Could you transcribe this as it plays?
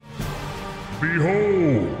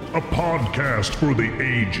Behold, a podcast for the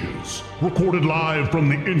ages, recorded live from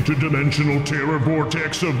the interdimensional terror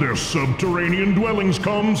vortex of their subterranean dwellings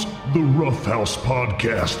comes the Rough House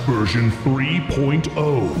Podcast version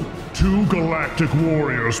 3.0. Two galactic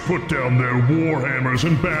warriors put down their warhammers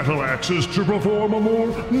and battle axes to perform a more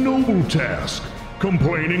noble task,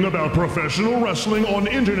 complaining about professional wrestling on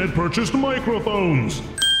internet-purchased microphones.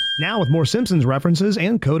 Now with more Simpsons references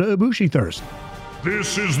and Kota Ibushi thirst.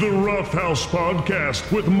 This is the Rough House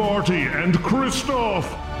Podcast with Marty and Christoph.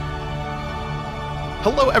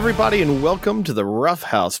 Hello, everybody, and welcome to the Rough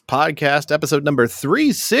House Podcast, episode number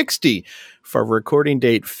 360 for recording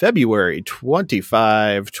date February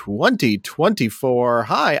 25, 2024.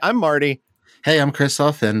 Hi, I'm Marty. Hey, I'm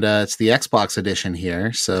Christoph, and it's the Xbox edition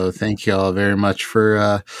here. So thank you all very much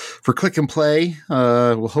for click and play.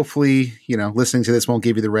 Well, hopefully, listening to this won't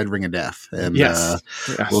give you the red ring of death, and yes.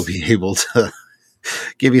 We'll be able to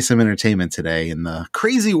give you some entertainment today in the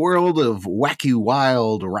crazy world of wacky,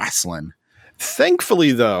 wild wrestling.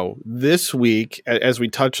 Thankfully, though, this week, as we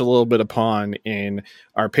touch a little bit upon in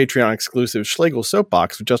our Patreon exclusive Schlegel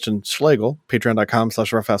Soapbox with Justin Schlegel,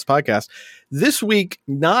 patreon.com/roughhousepodcast, this week,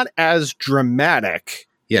 not as dramatic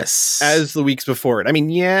as the weeks before it. I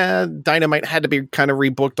mean, yeah, Dynamite had to be kind of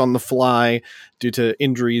rebooked on the fly due to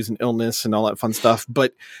injuries and illness and all that fun stuff,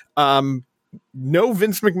 but no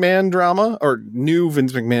Vince McMahon drama or new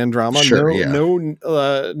Vince McMahon drama. Sure,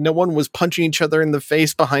 no one was punching each other in the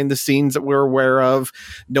face behind the scenes that we're aware of.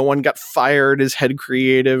 No one got fired as head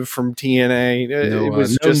creative from TNA. It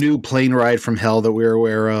was just new plane ride from hell that we're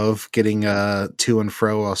aware of getting to and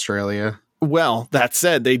fro Australia. Well, that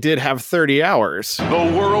said, they did have 30 hours.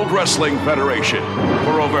 The World Wrestling Federation,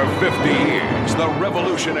 for over 50 years, the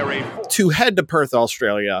revolutionary to head to Perth,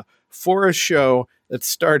 Australia for a show that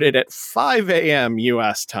started at 5 a.m.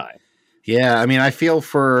 U.S. time. Yeah, I mean, I feel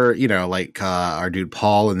for, our dude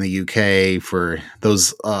Paul in the UK for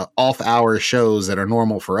those off-hour shows that are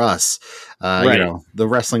normal for us. Right. The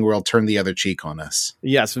wrestling world turned the other cheek on us.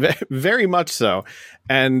 Yes, very much so.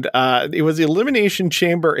 And it was the Elimination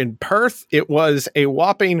Chamber in Perth. It was a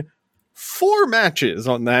whopping 4 matches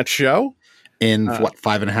on that show. In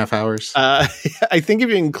 5.5 hours? I think if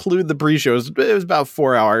you include the pre-shows, it was about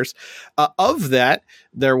 4 hours. Of that,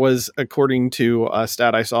 there was, according to a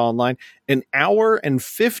stat I saw online, 1 hour and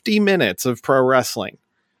 50 minutes of pro wrestling.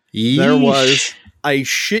 Yeesh. There was, I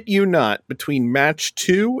shit you not, between match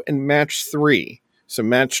 2 and match 3. So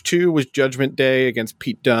match 2 was Judgment Day against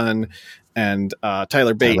Pete Dunne and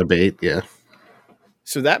Tyler Bate. Tyler Bate, yeah.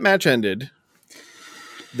 So that match ended.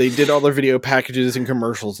 They did all their video packages and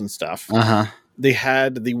commercials and stuff. Uh-huh. They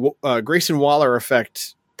had the Grayson Waller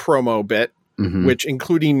effect promo bit, which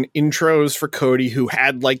including intros for Cody, who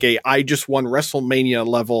had like a I just won WrestleMania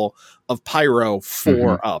level of pyro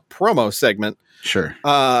for a promo segment. Sure.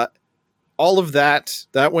 All of that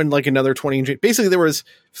went like another 20. Basically, there was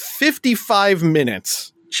 55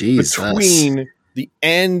 minutes between the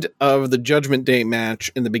end of the Judgment Day match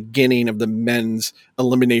and the beginning of the men's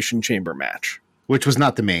Elimination Chamber match. Which was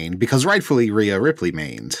not the main, because rightfully Rhea Ripley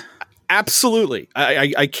mained. Absolutely.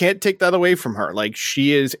 I can't take that away from her. Like,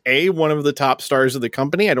 she is one of the top stars of the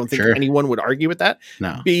company. I don't think anyone would argue with that.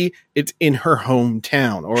 No. B, it's in her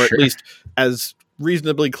hometown, or at least as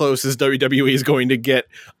reasonably close as WWE is going to get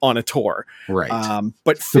on a tour. Right.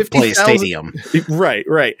 But 50,000 stadium.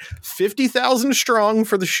 Right. 50,000 strong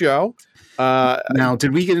for the show. Now,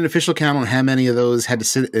 did we get an official count on how many of those had to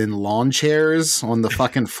sit in lawn chairs on the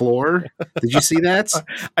fucking floor? Did you see that?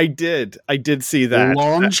 I did see that.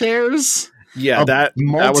 Lawn chairs? Yeah, that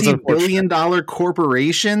multi-billion-dollar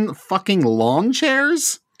corporation fucking lawn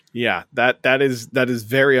chairs? Yeah, that is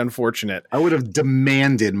very unfortunate. I would have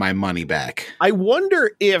demanded my money back. I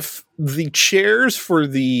wonder if the chairs for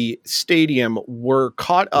the stadium were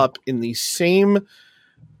caught up in the same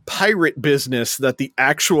pirate business that the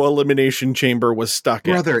actual Elimination Chamber was stuck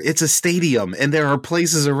in. Brother, it's a stadium, and there are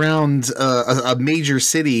places around a major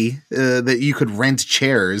city that you could rent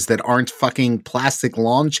chairs that aren't fucking plastic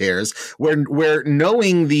lawn chairs, where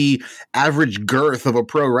knowing the average girth of a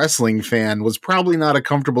pro wrestling fan was probably not a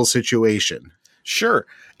comfortable situation. Sure.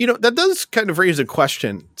 That does kind of raise a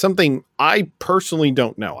question, something I personally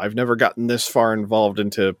don't know. I've never gotten this far involved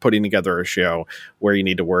into putting together a show where you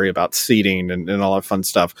need to worry about seating and all that fun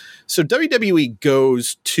stuff. So WWE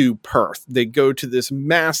goes to Perth. They go to this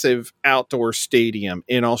massive outdoor stadium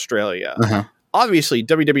in Australia. Uh-huh. Obviously,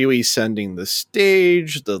 WWE sending the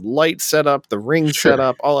stage, the light setup, the ring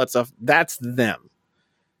setup, all that stuff. That's them.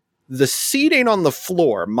 The seating on the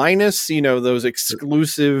floor, minus, those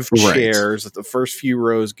exclusive chairs that the first few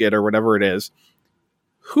rows get or whatever it is,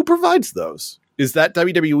 who provides those? Is that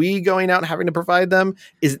WWE going out and having to provide them?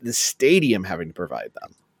 Is it the stadium having to provide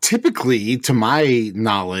them? Typically, to my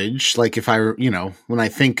knowledge, like if I, when I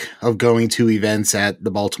think of going to events at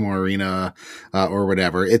the Baltimore Arena or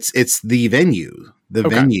whatever, it's the venue,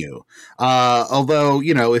 Although,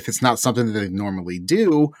 if it's not something that they normally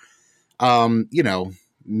do,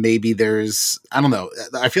 maybe there's, I don't know.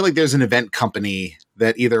 I feel like there's an event company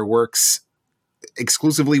that either works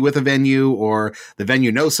exclusively with a venue, or the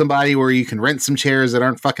venue knows somebody where you can rent some chairs that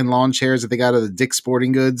aren't fucking lawn chairs that they got at the Dick's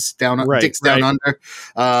Sporting Goods down under.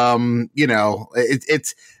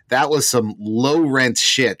 It's that was some low rent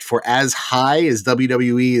shit for as high as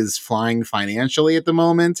WWE is flying financially at the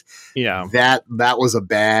moment. Yeah, that was a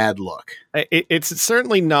bad look. It's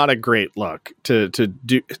certainly not a great look to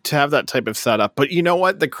have that type of setup. But you know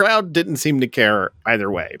what? The crowd didn't seem to care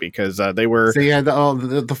either way, because they were. So yeah,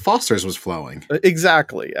 the Foster's was flowing.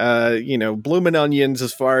 Exactly. Blooming onions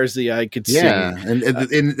as far as the eye could see. Yeah,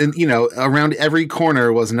 and around every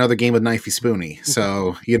corner was another game of Knifey Spoony.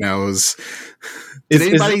 So it was.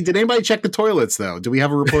 Did anybody check the toilets though? Do we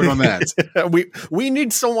have a report on that? we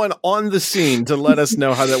need someone on the scene to let us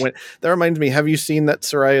know how that went. That reminds me, have you seen that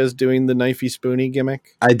Soraya's doing the Knifey Spoony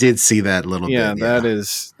gimmick? I did see that a little bit. Yeah, that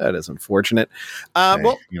is unfortunate.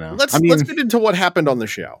 Let's get into what happened on the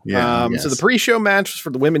show. Yeah, so the pre-show match was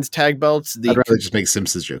for the women's tag belts. I'd rather just make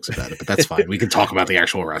Simpsons jokes about it, but that's fine. We can talk about the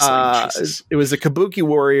actual wrestling. It was the Kabuki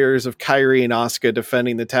Warriors of Kairi and Asuka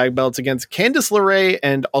defending the tag belts against Candice LeRae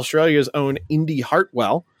and Australia's own Indy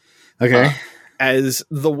Hartwell. Okay. As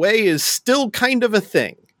the way is still kind of a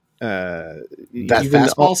thing. That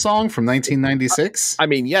fastball song from 1996? I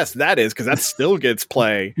mean, yes, that is, because that still gets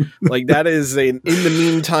play. Like, that is an In the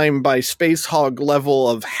Meantime by Space Hog level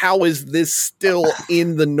of how is this still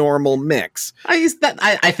in the normal mix? I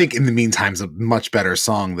think In the Meantime's a much better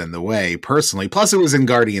song than The Way, personally. Plus, it was in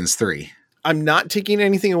Guardians 3. I'm not taking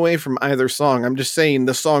anything away from either song. I'm just saying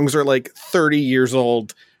the songs are like 30 years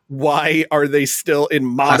old. Why are they still in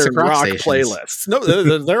modern rock playlists? No,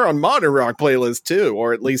 they're on modern rock playlists too,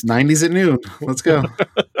 or at least 90s at noon. Let's go.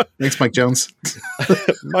 Thanks, Mike Jones.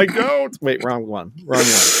 Mike Jones. Wait, wrong one.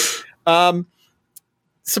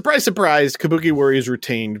 Surprise, surprise. Kabuki Warriors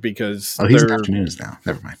retained because he's in afternoons now.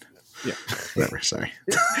 Never mind. Yeah, whatever. Sorry.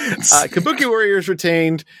 Kabuki Warriors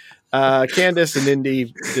retained. Candice and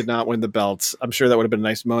Indy did not win the belts. I'm sure that would have been a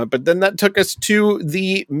nice moment. But then that took us to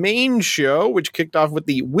the main show, which kicked off with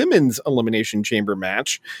the women's Elimination Chamber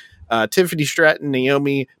match. Tiffany Stratton,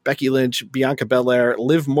 Naomi, Becky Lynch, Bianca Belair,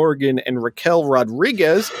 Liv Morgan, and Raquel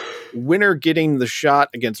Rodriguez. Winner getting the shot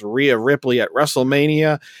against Rhea Ripley at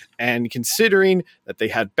WrestleMania. And considering that they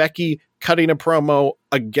had Becky cutting a promo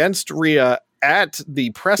against Rhea at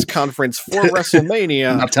the press conference for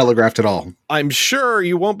WrestleMania. Not telegraphed at all. I'm sure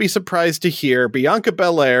you won't be surprised to hear Bianca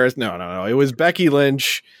Belair. No. It was Becky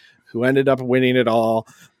Lynch who ended up winning it all.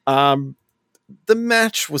 The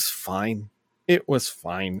match was fine. It was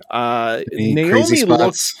fine. Naomi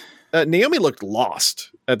looked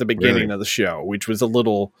lost at the beginning of the show, which was a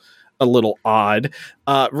little odd.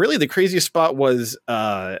 Really, the craziest spot was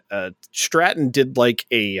Stratton did like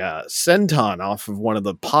a senton off of one of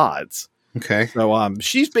the pods. Okay. So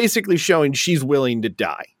she's basically showing she's willing to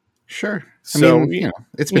die. Sure.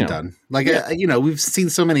 It's been done. Like, we've seen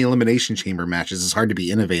so many Elimination Chamber matches. It's hard to be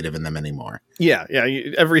innovative in them anymore. Yeah.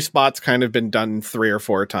 Every spot's kind of been done 3 or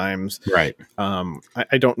 4 times. Right.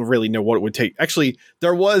 I don't really know what it would take. Actually,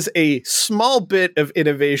 there was a small bit of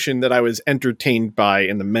innovation that I was entertained by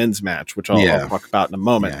in the men's match, which I'll talk about in a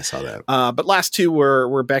moment. Yeah, I saw that. But last two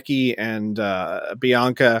were Becky and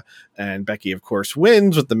Bianca. And Becky, of course,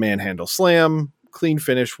 wins with the manhandle slam. Clean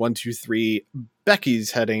finish, 1, 2, 3.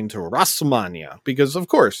 Becky's heading to WrestleMania because, of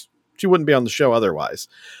course, she wouldn't be on the show otherwise.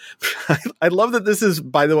 I love that this is,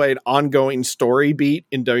 by the way, an ongoing story beat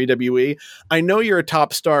in WWE. I know you're a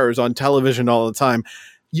top star who's on television all the time.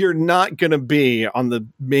 You're not going to be on the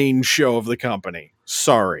main show of the company.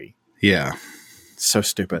 Sorry. Yeah. So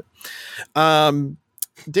stupid.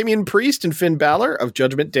 Damian Priest and Finn Balor of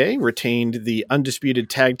Judgment Day retained the undisputed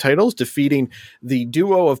tag titles, defeating the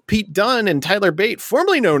duo of Pete Dunne and Tyler Bate,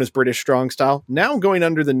 formerly known as British Strong Style, now going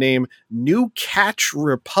under the name New Catch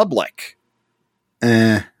Republic.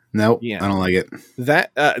 Nope, I don't like it.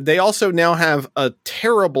 That they also now have a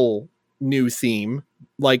terrible new theme,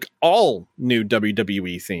 like all new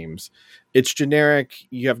WWE themes. It's generic.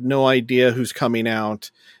 You have no idea who's coming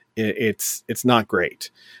out. It's not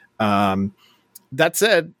great. That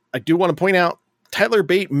said, I do want to point out Tyler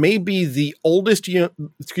Bate may be the oldest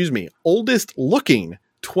looking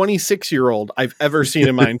 26-year-old I've ever seen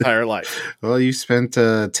in my entire life. Well, you spent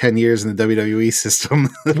 10 years in the WWE system.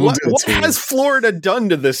 What has Florida done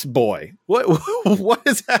to this boy? What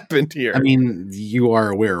has happened here? I mean, you are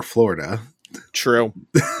aware of Florida. True.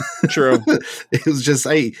 It was just,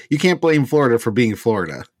 you can't blame Florida for being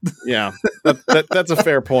Florida. Yeah, that's a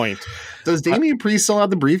fair point. Does Damian Priest still have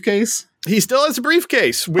the briefcase? He still has a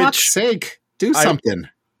briefcase, which... Fuck's sake, do something.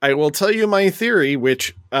 I will tell you my theory,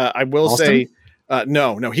 which I will Austin? say...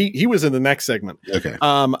 No, he was in the next segment. Okay.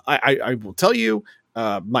 I will tell you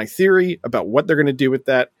my theory about what they're going to do with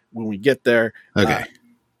that when we get there. Okay.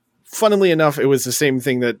 Funnily enough, it was the same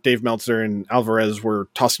thing that Dave Meltzer and Alvarez were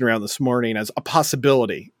tossing around this morning as a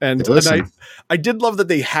possibility. And I did love that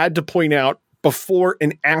they had to point out before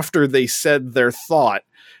and after they said their thought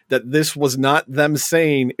that this was not them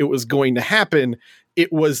saying it was going to happen.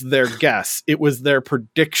 It was their guess. It was their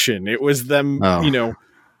prediction. It was them, I'm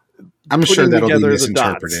sure that'll be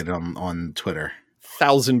misinterpreted on Twitter.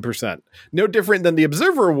 1,000%. No different than the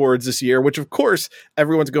Observer Awards this year, which of course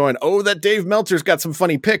everyone's going, oh, that Dave Meltzer's got some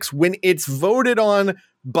funny picks, when it's voted on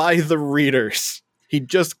by the readers. He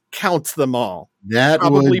just counts them all.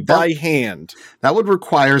 By hand. That would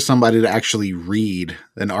require somebody to actually read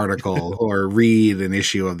an article or read an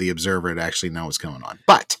issue of the Observer to actually know what's going on.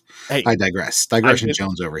 But hey, I digress. Digression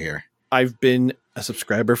Jones over here. I've been a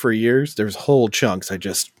subscriber for years. There's whole chunks I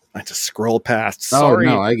just scroll past. Sorry.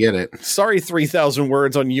 Oh, no, I get it. Sorry, 3,000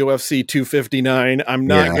 words on UFC 259. I'm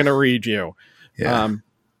not going to read you. Yeah.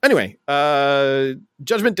 Anyway,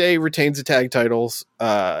 Judgment Day retains the tag titles.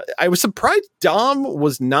 I was surprised Dom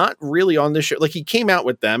was not really on this show. Like, he came out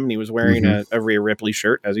with them and he was wearing a Rhea Ripley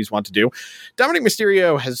shirt, as he's wont to do. Dominic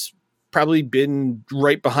Mysterio has probably been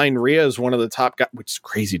right behind Rhea as one of the top guys, which is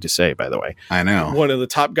crazy to say, by the way. I know. One of the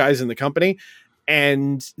top guys in the company.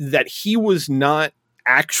 And that he was not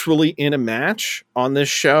actually in a match on this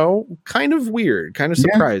show, kind of weird, kind of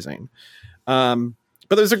surprising.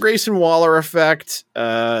 But there's a Grayson Waller effect.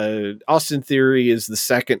 Austin Theory is the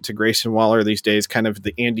second to Grayson Waller these days, kind of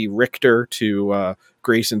the Andy Richter to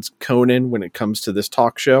Grayson's Conan when it comes to this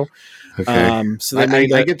talk show. Okay. So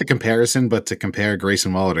I get the comparison, but to compare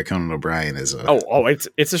Grayson Waller to Conan O'Brien is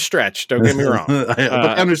it's a stretch. Don't get me wrong. But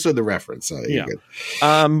I understood the reference. So yeah.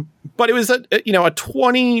 But it was a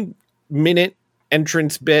 20-minute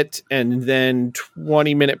entrance bit and then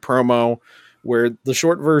 20-minute promo where the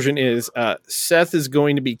short version is Seth is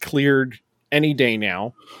going to be cleared any day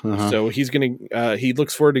now. So he's going to he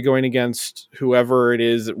looks forward to going against whoever it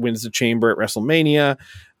is that wins the chamber at WrestleMania.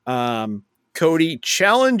 Cody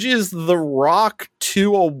challenges The Rock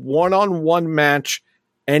to a one-on-one match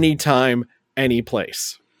anytime, any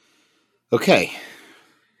place. Okay.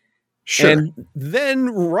 Sure. And then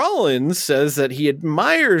Rollins says that he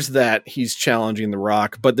admires that he's challenging The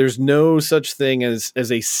Rock, but there's no such thing as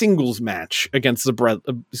a singles match against the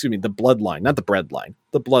Bloodline, not the Breadline,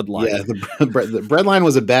 the Bloodline. Yeah, the Breadline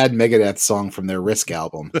was a bad Megadeth song from their Risk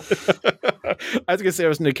album. I was going to say it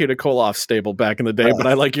was Nikita Koloff's stable back in the day, but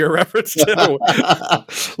I like your reference too.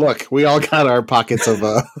 Look, we all got our pockets of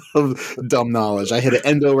dumb knowledge. I hit an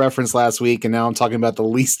Endo reference last week, and now I'm talking about the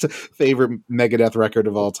least favorite Megadeth record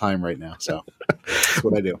of all time right now. So that's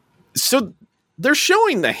what I do. So they're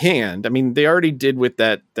showing the hand. I mean, they already did with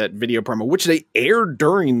that video promo, which they aired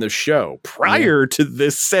during the show prior to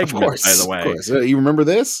this segment, by the way. Of course. You remember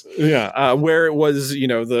this? Yeah. Where it was,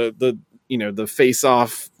 the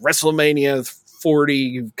face-off WrestleMania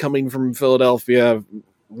 40 coming from Philadelphia,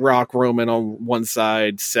 Rock Roman on one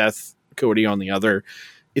side, Seth Cody on the other.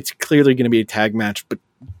 It's clearly going to be a tag match, but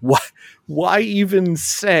why even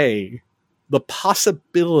say the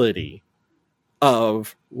possibility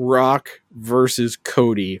of Rock versus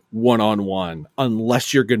Cody one-on-one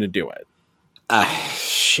unless you're going to do it?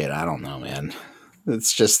 Shit, I don't know, man.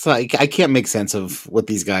 It's just like I can't make sense of what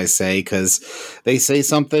these guys say because they say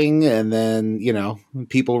something and then,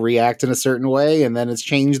 people react in a certain way and then it's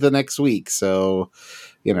changed the next week. So,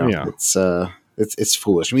 it's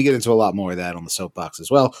foolish. And we get into a lot more of that on the soapbox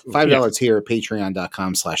as well. $5 here at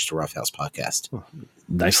patreon.com/The Rough House Podcast. Oh,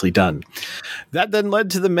 nicely done. That then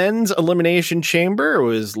led to the men's elimination chamber. It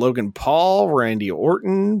was Logan Paul, Randy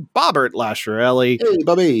Orton, Bobbert Lashley. Hey,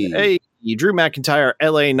 Bobby. Hey. Drew McIntyre,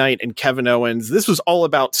 LA Knight, and Kevin Owens. This was all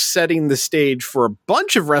about setting the stage for a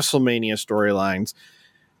bunch of WrestleMania storylines,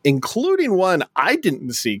 including one I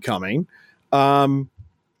didn't see coming.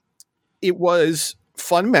 It was a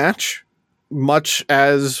fun match, much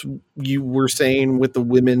as you were saying with the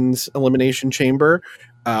women's elimination chamber.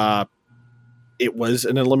 It was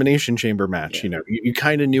an elimination chamber match. You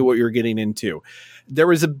kind of knew what you were getting into. There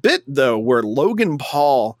was a bit, though, where Logan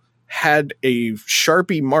Paul had a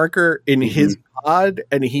Sharpie marker in his pod,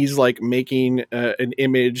 and he's like making an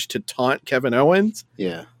image to taunt Kevin Owens.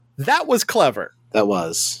 Yeah. That was clever. That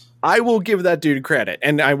was. I will give that dude credit,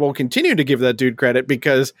 and I will continue to give that dude credit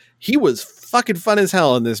because he was fucking fun as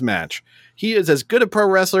hell in this match. He is as good a pro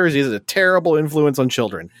wrestler as he is a terrible influence on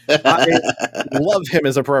children. I love him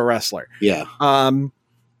as a pro wrestler. Yeah.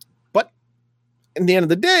 But in the end of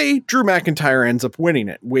the day, Drew McIntyre ends up winning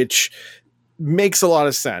it, which makes a lot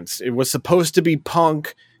of sense. It was supposed to be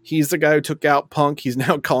Punk. He's the guy who took out Punk. He's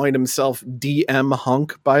now calling himself DM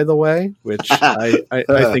Hunk, by the way, which I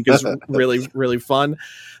think is really, really fun.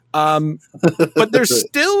 But there's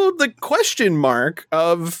still the question mark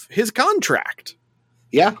of his contract.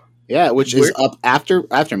 Yeah. Yeah, which is up after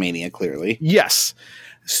Mania, clearly. Yes.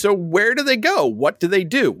 So where do they go? What do they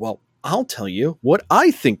do? Well, I'll tell you what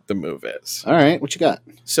I think the move is. All right, what you got?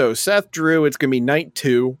 So Seth Drew, it's going to be night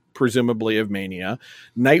 2, presumably, of Mania.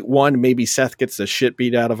 Night 1, maybe Seth gets the shit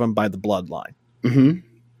beat out of him by the Bloodline. Mm-hmm.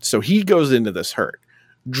 So he goes into this hurt.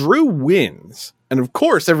 Drew wins. And of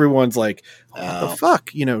course, everyone's like, what the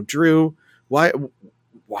fuck? You know, Drew, why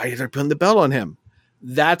are they putting the belt on him?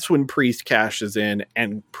 That's when Priest cashes in,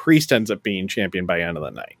 and Priest ends up being champion by end of the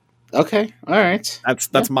night. Okay, all right.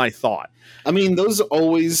 That's my thought. I mean, those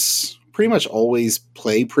pretty much always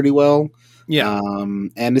play pretty well. Yeah.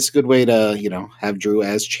 And it's a good way to, have Drew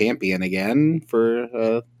as champion again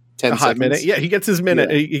for 10 hot minute. Yeah, he gets his minute.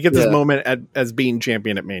 Yeah. He gets his moment as being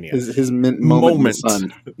champion at Mania. His moment.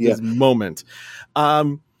 Yeah. His moment.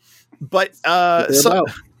 But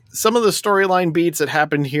some of the storyline beats that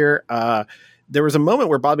happened here, there was a moment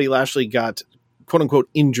where Bobby Lashley got quote unquote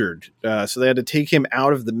injured. So they had to take him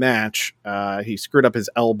out of the match. He screwed up his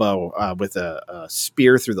elbow with a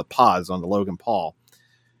spear through the pods on the Logan Paul.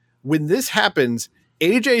 When this happens,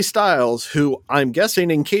 AJ Styles, who I'm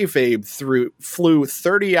guessing in kayfabe flew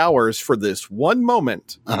 30 hours for this one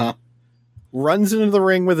moment, runs into the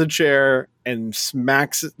ring with a chair and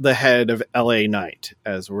smacks the head of LA Knight,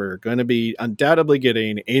 as we're going to be undoubtedly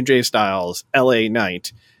getting AJ Styles LA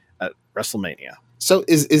Knight at WrestleMania. So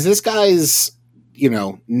is this guy's,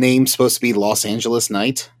 name supposed to be Los Angeles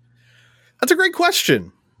Knight? That's a great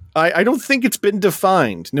question. I don't think it's been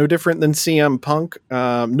defined. No different than CM Punk,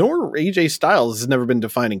 nor AJ Styles has never been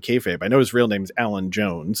defined in kayfabe. I know his real name is Alan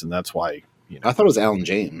Jones, and that's why. I thought it was Alan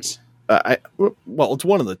James. Well, it's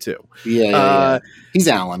one of the two. Yeah. He's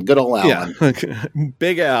Alan. Good old Alan. Yeah.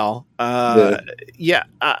 Big Al. I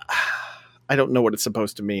don't know what it's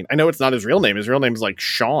supposed to mean. I know it's not his real name. His real name is like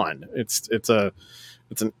Sean. It's a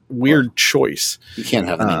weird choice. You can't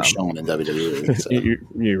have the name Sean in WWE. So.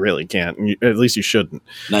 You really can't. At least you shouldn't.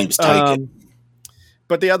 Name's Tyke.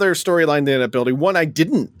 But the other storyline they ended up building, one I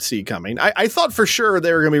didn't see coming. I thought for sure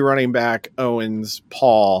they were going to be running back Owens,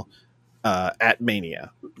 Paul at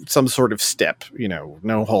Mania. Some sort of step,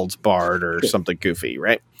 no holds barred or something goofy,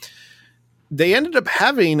 right? They ended up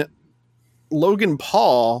having Logan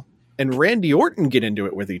Paul and Randy Orton get into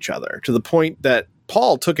it with each other to the point that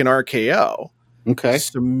Paul took an RKO. Okay.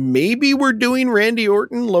 So maybe we're doing Randy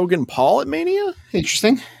Orton, Logan Paul at Mania?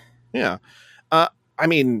 Interesting. Yeah. I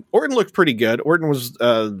mean, Orton looked pretty good. Orton was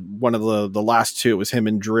one of the last two. It was him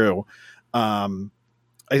and Drew.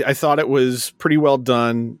 I thought it was pretty well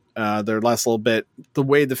done. Their last little bit. The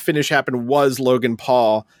way the finish happened was Logan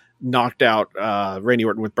Paul knocked out Randy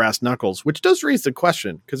Orton with brass knuckles, which does raise the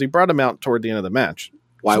question because he brought him out toward the end of the match.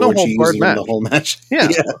 Why would you use him in the whole match? Yeah.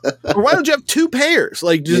 Or why would you have two pairs?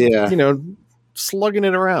 Like, just, slugging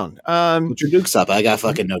it around. Put your dukes up. I got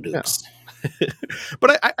fucking no dukes. Yeah.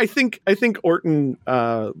 But I think Orton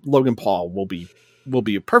Logan Paul will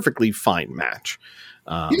be a perfectly fine match.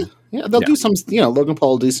 They'll do some. Logan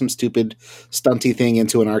Paul will do some stupid stunty thing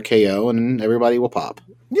into an RKO, and everybody will pop.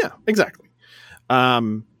 Yeah, exactly.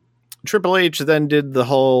 Triple H then did the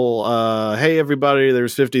whole "Hey everybody,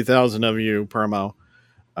 there's 50,000 of you" promo,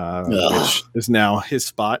 which is now his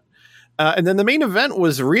spot. And then the main event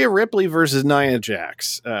was Rhea Ripley versus Nia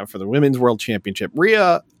Jax for the Women's World Championship.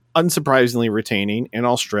 Rhea, unsurprisingly, retaining in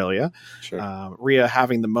Australia. Sure. Rhea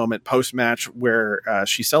having the moment post-match where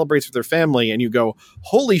she celebrates with her family, and you go,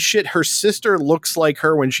 holy shit, her sister looks like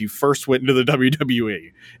her when she first went into the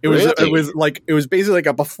WWE. It was basically like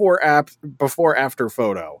a before after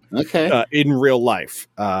photo. Okay. In real life.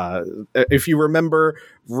 If you remember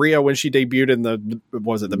Rhea when she debuted in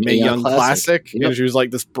the Mae Young Classic, yep. And she was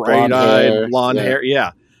like this bright-eyed blonde hair.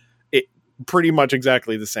 Yeah. Pretty much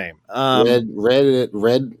exactly the same. Red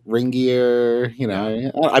ring gear.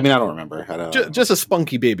 I don't remember. I don't know. Just a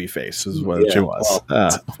spunky baby face is what she was.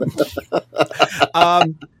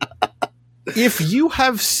 If you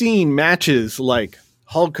have seen matches like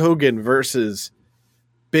Hulk Hogan versus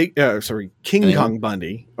King Kong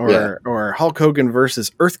Bundy, or Hulk Hogan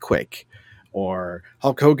versus Earthquake, or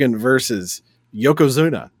Hulk Hogan versus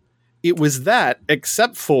Yokozuna. It was that,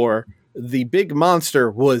 except for the big monster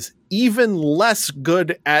was even less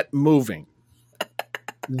good at moving.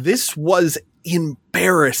 This was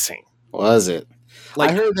embarrassing. Was it?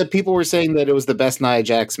 Like, I heard that people were saying that it was the best Nia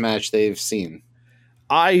Jax match they've seen.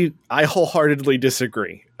 I wholeheartedly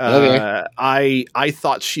disagree. Okay. I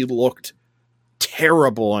thought she looked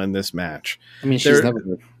terrible in this match. I mean, she's never.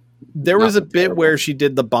 There was a bit where she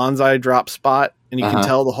did the bonsai drop spot, and you can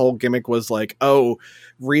tell the whole gimmick was like, oh,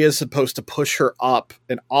 Rhea's supposed to push her up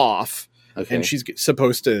and off, and she's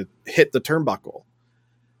supposed to hit the turnbuckle.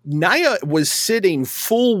 Nia was sitting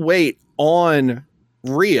full weight on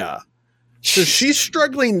Rhea, so she's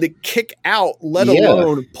struggling to kick out, let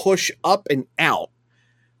alone push up and out.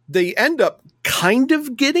 They end up kind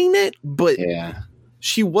of getting it, but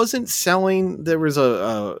she wasn't selling. There was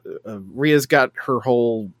Rhea's got her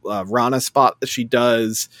whole Rana spot that she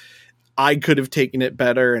does. I could have taken it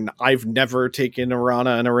better, and I've never taken a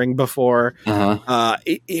Rana in a ring before.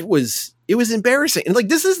 It was embarrassing. And like,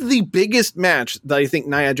 this is the biggest match that I think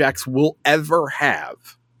Nia Jax will ever have.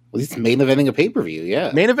 Well, it's main eventing a pay-per-view,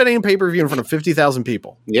 yeah. Main eventing a pay-per-view in front of 50,000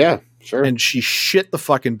 people. Yeah, sure. And she shit the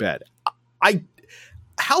fucking bed.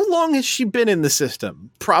 How long has she been in the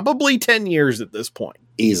system? Probably 10 years at this point.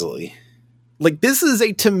 Easily. Like, this is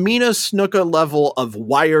a Tamina Snuka level of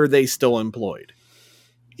why are they still employed?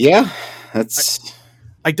 Yeah, that's...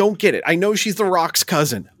 I don't get it. I know she's The Rock's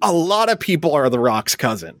cousin. A lot of people are The Rock's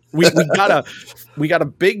cousin. We got a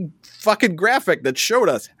big fucking graphic that showed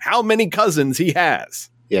us how many cousins he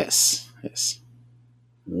has. Yes.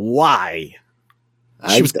 Why?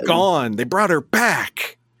 She was gone. They brought her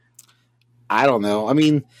back. I don't know. I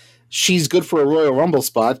mean, she's good for a Royal Rumble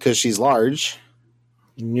spot because she's large.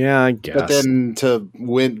 Yeah, I guess. But then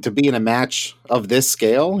to be in a match of this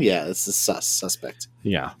scale, it's a suspect.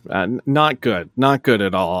 Yeah, not good. Not good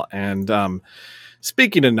at all. And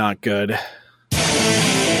speaking of not good...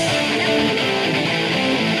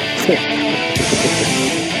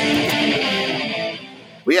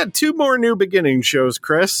 we had 2 more New Beginning shows,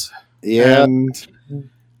 Chris. Yeah. And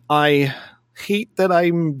I hate that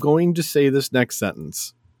I'm going to say this next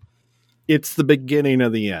sentence. It's the beginning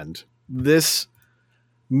of the end. This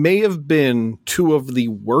may have been 2 of the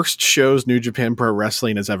worst shows New Japan Pro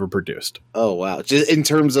Wrestling has ever produced. Oh, wow. Just in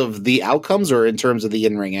terms of the outcomes or in terms of the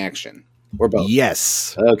in-ring action? Or both?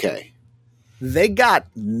 Yes. Okay. They got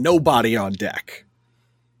nobody on deck.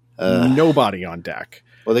 Nobody on deck.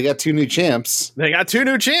 Well, they got 2 new champs. 2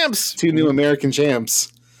 new champs. 2 new American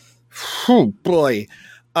champs. Oh, boy.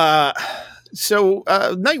 So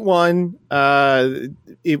night 1,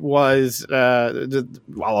 it was,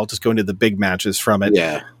 I'll just go into the big matches from it.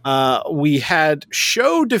 Yeah. We had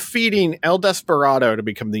Sho defeating El Desperado to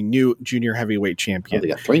become the new junior heavyweight champion. Oh, they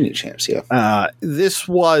got 3 new champs, yeah. This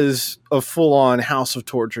was a full-on House of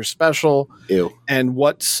Torture special. Ew. And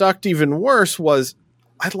what sucked even worse was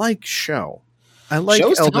I like Sho. I like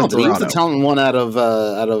Sho's El talented. Desperado. He was the talented one out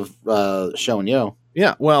of Sho and Yo.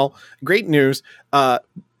 Yeah, well, great news.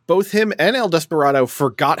 Both him and El Desperado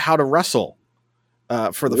forgot how to wrestle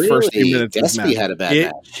for the first few minutes of the match. Had a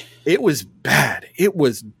bad match. It was bad. It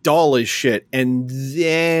was dull as shit. And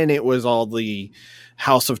then it was all the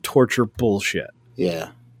House of Torture bullshit. Yeah.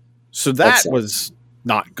 So that was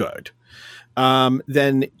not good.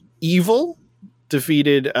 Then Evil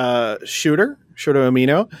defeated Shooter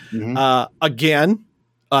Amino. Mm-hmm. Again,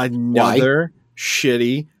 another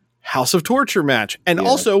shitty House of Torture match. And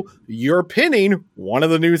also, you're pinning one of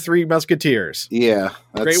the new 3 Musketeers. Yeah.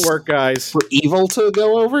 Great work, guys. For Evil to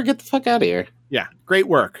go over? Get the fuck out of here. Yeah, great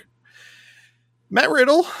work. Matt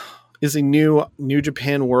Riddle is a new New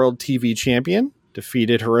Japan World TV champion.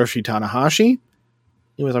 Defeated Hiroshi Tanahashi.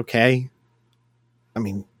 It was okay. I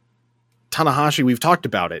mean, Tanahashi, we've talked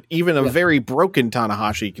about it. Even a very broken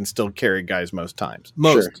Tanahashi can still carry guys most times.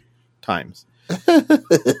 Most times.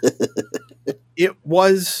 It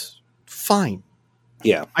was fine.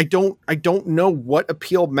 Yeah. I don't know what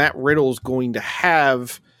appeal Matt Riddle is going to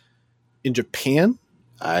have in Japan.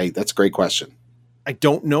 That's a great question. I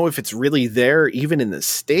don't know if it's really there even in the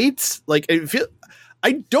States. Like,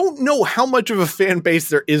 I don't know how much of a fan base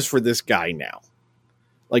there is for this guy now.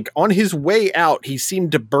 Like, on his way out, he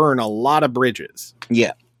seemed to burn a lot of bridges.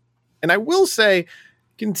 Yeah. And I will say,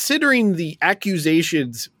 considering the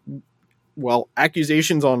accusations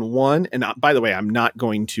on one, and by the way, I'm not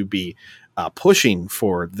going to be pushing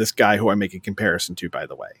for this guy who I make a comparison to, by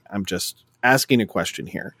the way. I'm just asking a question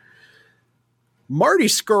here. Marty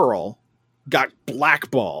Scurll got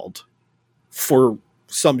blackballed for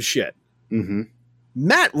some shit. Mm-hmm.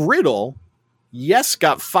 Matt Riddle, yes,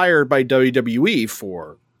 got fired by WWE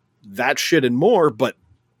for that shit and more, but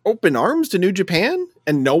open arms to New Japan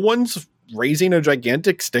and no one's raising a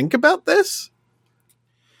gigantic stink about this?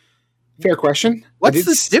 Fair question. What's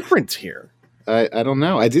the difference here? I don't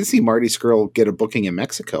know. I did see Marty Scurll get a booking in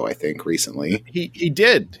Mexico, I think, recently. He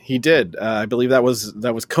did. I believe that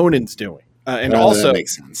was Conan's doing. And also, that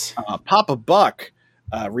makes sense. Papa Buck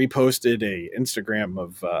reposted a Instagram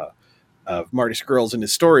of Marty Scurll's in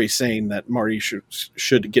his story saying that Marty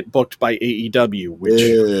should get booked by AEW, which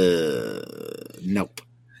nope.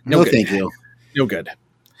 No, thank you. No good.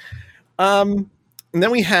 And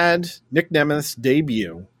then we had Nick Nemeth's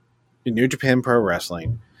debut in New Japan Pro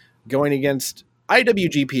Wrestling going against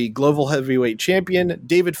IWGP Global Heavyweight Champion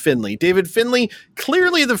David Finlay. David Finlay,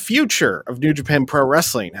 clearly the future of New Japan Pro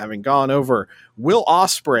Wrestling, having gone over Will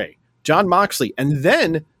Ospreay, Jon Moxley, and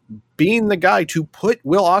then being the guy to put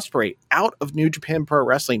Will Ospreay out of New Japan Pro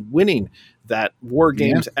Wrestling, winning that War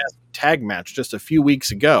Games tag match just a few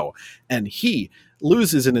weeks ago. And he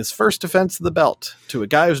loses in his first defense of the belt to a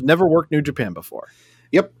guy who's never worked New Japan before.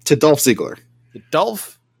 Yep, to Dolph Ziggler.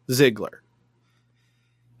 Dolph Ziggler.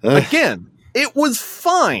 Again, it was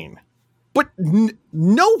fine, but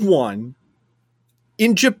no one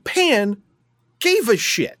in Japan gave a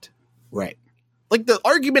shit. Right. Like the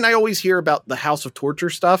argument I always hear about the House of Torture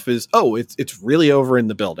stuff is, oh, it's really over in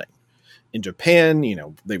the building. In Japan,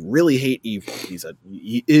 they really hate evil.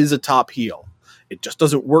 He is a top heel. It just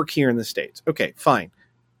doesn't work here in the States. Okay, fine.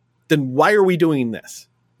 Then why are we doing this?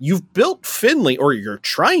 You've built Finlay, or you're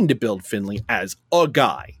trying to build Finlay as a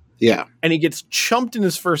guy. Yeah. And he gets chumped in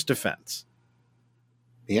his first defense.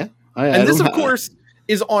 Yeah. And this, of course,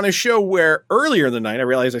 is on a show where earlier in the night, I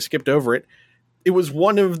realized I skipped over it. It was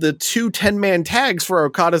one of the 2 10-man tags for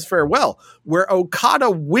Okada's farewell, where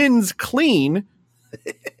Okada wins clean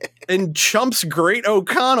and chumps Great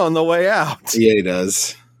Okan on the way out. Yeah, he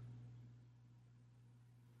does.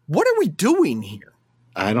 What are we doing here?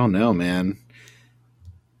 I don't know, man.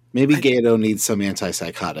 Maybe Gato needs some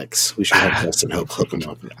antipsychotics. We should have Justin hook him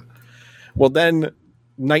up. Well, then,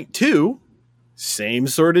 night 2, same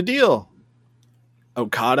sort of deal.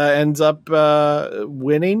 Okada ends up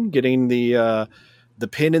winning, getting the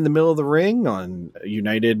pin in the middle of the ring on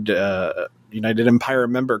United Empire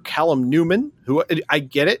member Callum Newman, who I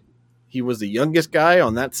get it. He was the youngest guy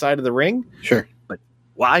on that side of the ring. Sure. But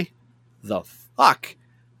why the fuck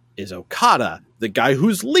is Okada, the guy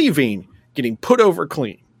who's leaving, getting put over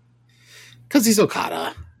clean? Because he's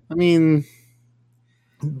Okada. I mean,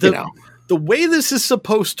 the way this is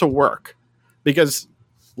supposed to work, because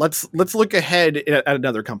let's look ahead at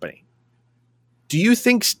another company. Do you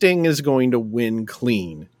think Sting is going to win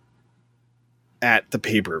clean at the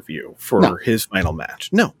pay-per-view for his final match?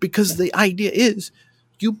 No, because the idea is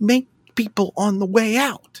you make people on the way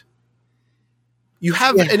out. You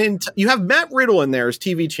have you have Matt Riddle in there as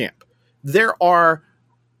TV champ. There are,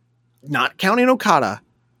 not counting Okada,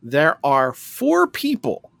 there are 4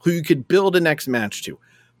 people who you could build a next match to.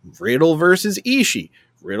 Riddle versus Ishii,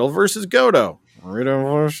 Riddle versus Goto, Riddle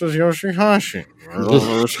versus Yoshihashi, Riddle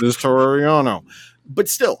versus Toriano. But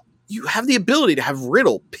still, you have the ability to have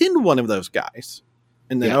Riddle pin one of those guys.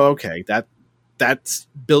 And then, okay, that's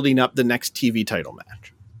building up the next TV title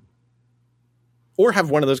match. Or have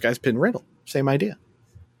one of those guys pin Riddle. Same idea.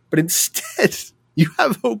 But instead, you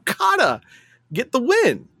have Okada get the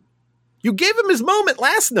win. You gave him his moment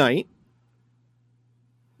last night.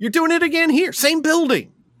 You're doing it again here. Same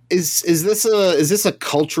building. Is this a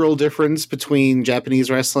cultural difference between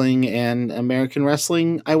Japanese wrestling and American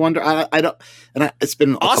wrestling? I wonder. I don't. And it's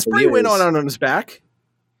been Ospreay went on his back.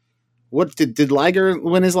 What did Liger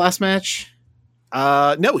win his last match?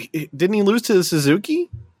 No, didn't he lose to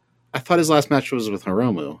Suzuki? I thought his last match was with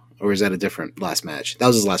Hiromu, or is that a different last match? That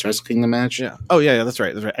was his last Wrestle Kingdom match. Yeah. Oh yeah, that's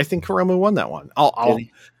right. I think Hiromu won that one.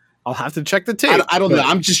 I'll have to check the tape. I don't know.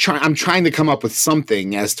 I'm just trying. I'm trying to come up with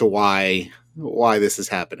something as to why this is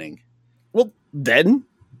happening. Well, then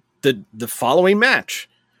the following match,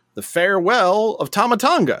 the farewell of Tama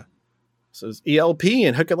Tonga. So it's ELP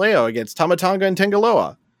and Hikuleo against Tama Tonga and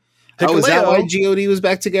Tangaloa. Oh, is that why GOD was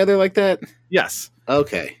back together like that? Yes.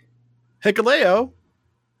 Okay. Hikuleo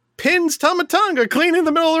pins Tama Tonga clean in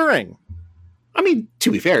the middle of the ring. I mean,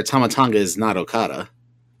 to be fair, Tama Tonga is not Okada.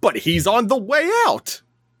 But he's on the way out.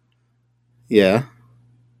 Yeah.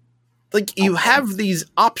 Like, you have these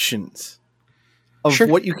options of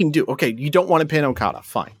what you can do. Okay, you don't want to pin Okada.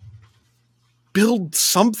 Fine. Build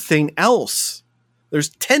something else. There's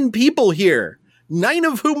 10 people here, 9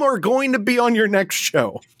 of whom are going to be on your next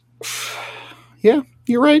show. Yeah,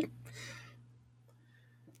 you're right.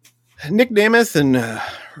 Nick Nemeth and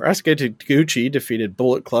Rasuke Taguchi defeated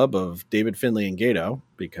Bullet Club of David Finlay and Gato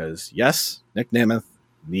because, yes, Nick Nemeth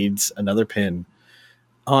needs another pin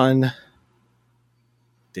on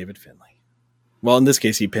David Finlay. Well, in this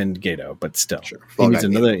case, he pinned Gato, but still, Sure.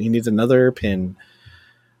 he needs another pin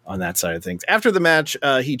on that side of things. After the match,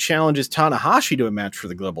 he challenges Tanahashi to a match for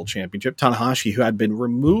the Global Championship. Tanahashi, who had been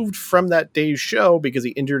removed from that day's show because he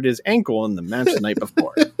injured his ankle in the match the night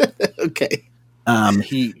before. Okay.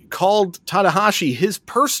 He called Tanahashi his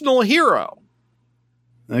personal hero.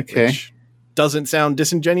 Okay. Which doesn't sound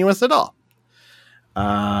disingenuous at all.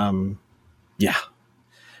 Yeah.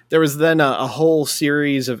 There was then a whole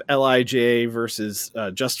series of LIJ versus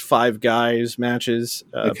Just Five Guys matches.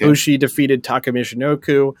 Bushi defeated Taka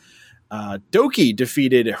Michinoku. Doki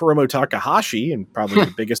defeated Hiromu Takahashi, and probably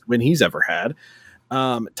the biggest win he's ever had.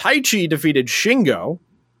 Taichi defeated Shingo.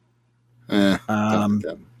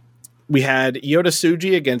 We had Yota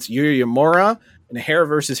Tsuji against Yuya Uemura in a hair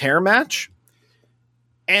versus hair match.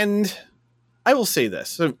 And I will say this.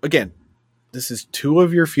 So again, this is two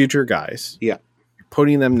of your future guys. Yeah.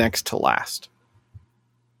 Putting them next to last.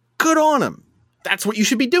 Good on them. That's what you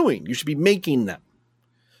should be doing. You should be making them.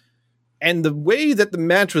 And the way that the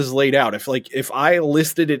match was laid out, if I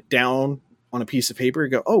listed it down on a piece of paper, you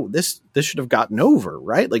go, oh, this should have gotten over,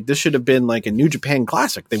 right? Like this should have been like a New Japan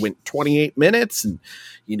Classic. They went 28 minutes and,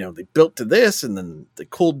 they built to this and then they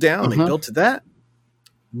cooled down. They built to that.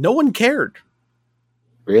 No one cared.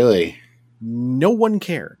 Really? No one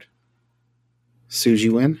cared. Tsuji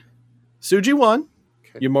win? Tsuji won.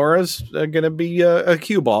 Okay. Yamura's going to be a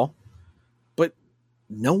cue ball, but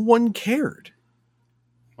no one cared.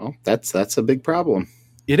 Well, that's a big problem.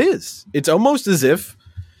 It is. It's almost as if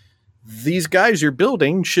these guys you're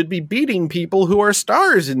building should be beating people who are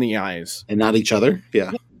stars in the eyes. And not each other?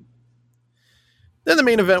 Yeah. Then the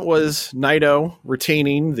main event was Naito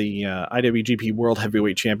retaining the IWGP World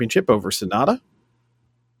Heavyweight Championship over Sonata.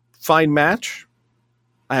 Fine match.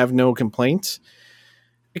 I have no complaints.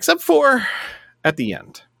 Except for at the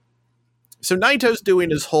end. So Naito's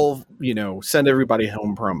doing his whole, send everybody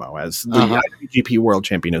home promo as the IWGP World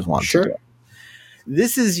Champion is wanted to do.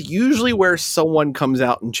 This is usually where someone comes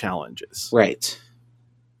out and challenges. Right.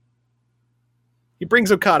 He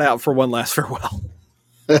brings Okada out for one last farewell.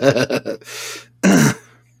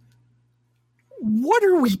 What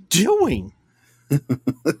are we doing?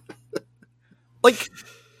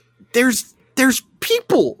 There's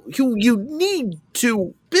people who you need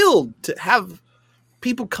to build to have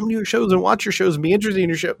people come to your shows and watch your shows and be interested in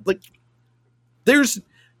your show. There's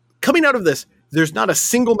coming out of this, there's not a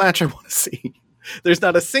single match I want to see. There's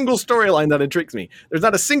not a single storyline that intrigues me. There's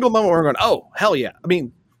not a single moment where I'm going, oh, hell yeah. I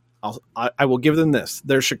mean, I will give them this.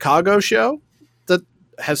 Their Chicago show that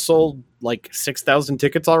has sold 6,000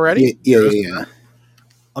 tickets already. Yeah.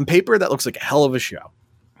 On paper, that looks like a hell of a show.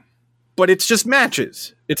 But it's just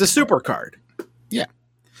matches. It's a super card. Yeah.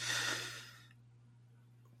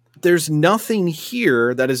 There's nothing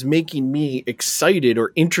here that is making me excited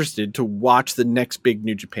or interested to watch the next big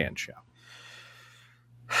New Japan show.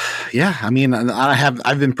 Yeah, I mean,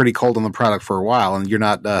 I've been pretty cold on the product for a while, and you're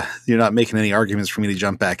not making any arguments for me to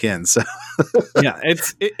jump back in. So yeah,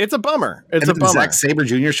 it's a bummer. It's a bummer. Zack Sabre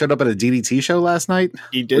Jr. showed up at a DDT show last night.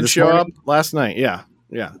 He did show up last night. Yeah.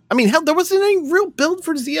 I mean, hell, there wasn't any real build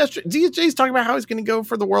for ZSJ. ZSJ's talking about how he's going to go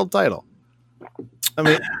for the world title. I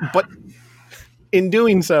mean, but in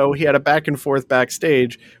doing so, he had a back and forth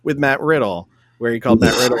backstage with Matt Riddle, where he called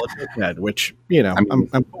Matt Riddle a dickhead, which I'm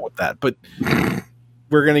cool with that, but.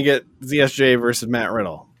 We're going to get ZSJ versus Matt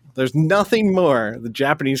Riddle. There's nothing more the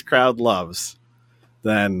Japanese crowd loves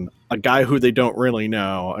than a guy who they don't really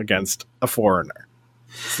know against a foreigner.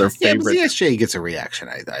 It's their favorite. Yeah, but ZSJ gets a reaction,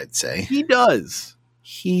 I'd say. He does.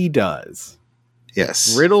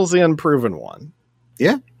 Yes. Riddle's the unproven one.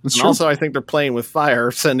 Yeah, that's true. Also, I think they're playing with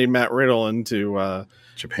fire, sending Matt Riddle into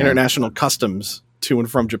international customs to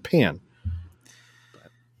and from Japan.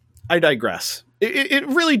 But I digress. It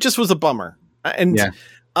really just was a bummer. And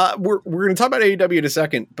we're going to talk about AEW in a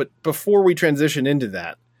second, but before we transition into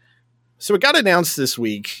that, so it got announced this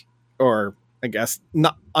week, or I guess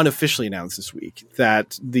not unofficially announced this week,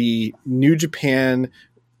 that the New Japan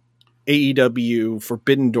AEW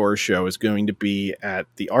Forbidden Door show is going to be at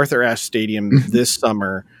the Arthur Ashe Stadium this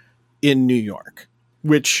summer in New York,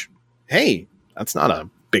 which, hey, that's not a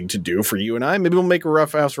big to do for you and I. Maybe we'll make a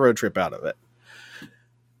rough house road trip out of it.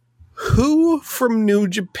 Who from New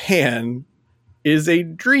Japan is a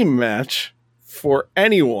dream match for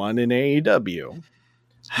anyone in AEW?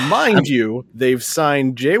 Mind you, they've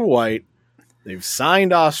signed Jay White, they've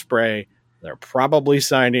signed Ospreay, they're probably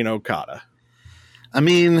signing Okada. I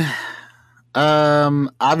mean,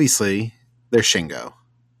 Obviously, there's Shingo.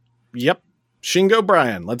 Yep. Shingo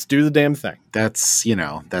Bryan. Let's do the damn thing. That's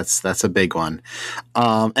a big one.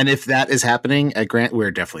 And if that is happening at Grant,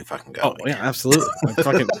 we're definitely fucking going. Oh yeah, absolutely. Like,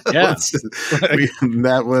 fucking yeah.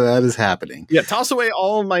 That is happening. Yeah, toss away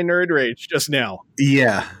all of my nerd rage just now.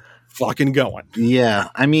 Yeah. Fucking going. Yeah.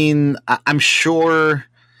 I mean, I'm sure.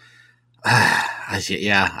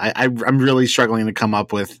 I'm really struggling to come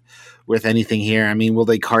up with anything here. I mean, will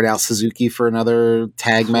they cart out Suzuki for another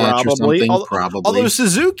tag match or something? Probably. Although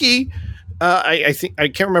Suzuki, I think I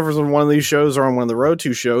can't remember if it was on one of these shows or on one of the Road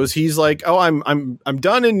 2 shows. He's like, "Oh, I'm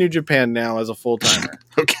done in New Japan now as a full timer.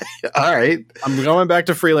 Okay, all right. I'm going back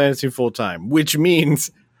to freelancing full time, which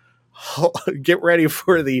means get ready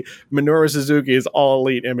for the Minoru Suzuki's All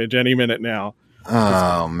Elite image any minute now.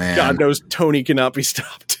 Oh man, God knows Tony cannot be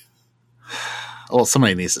stopped. Well,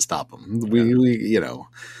 somebody needs to stop him.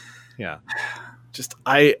 Yeah.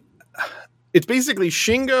 It's basically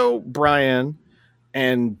Shingo, Bryan,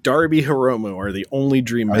 and Darby Hiromu are the only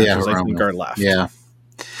dream matches I think are left. Yeah.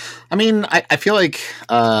 I mean, I feel like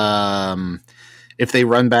if they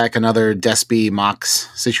run back another Despy Mox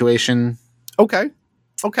situation. Okay.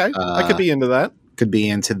 I could be into that.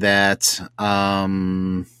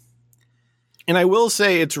 And I will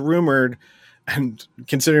say it's rumored, and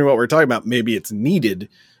considering what we're talking about, maybe it's needed,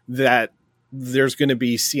 that there's going to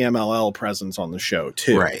be CMLL presence on the show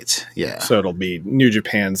too. Right. Yeah. So it'll be New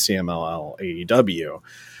Japan, CMLL, AEW,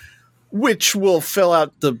 which will fill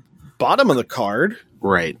out the bottom of the card.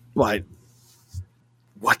 Right. But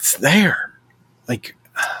what's there? Like,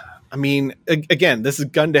 I mean, again, this is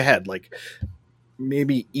gun to head. Like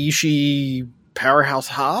maybe Ishii, Powerhouse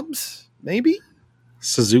Hobbs, maybe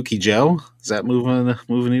Suzuki Joe. Is that moving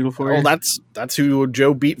needle for you? Oh, that's who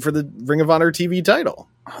Joe beat for the Ring of Honor TV title.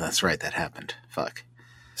 Oh, that's right. That happened. Fuck.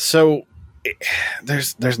 So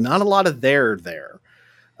there's not a lot of there.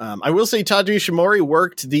 I will say Taji Ishimori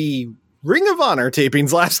worked the Ring of Honor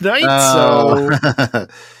tapings last night. So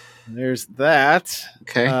there's that.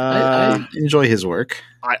 Okay. I enjoy his work.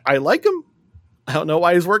 I like him. I don't know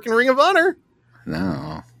why he's working Ring of Honor.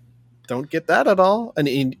 No. Don't get that at all. And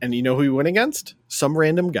you know who he went against? Some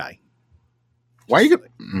random guy. Why are you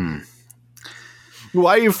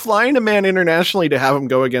Why are you flying a man internationally to have him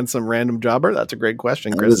go against some random jobber? That's a great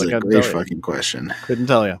question, Chris. That is a great fucking question. Couldn't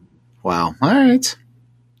tell you. Wow. All right.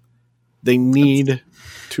 They need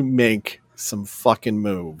to make some fucking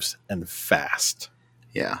moves and fast.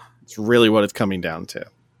 Yeah. It's really what it's coming down to.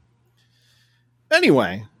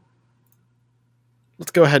 Anyway,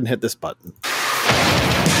 let's go ahead and hit this button.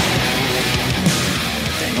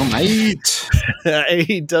 Dynamite.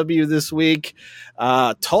 AEW this week.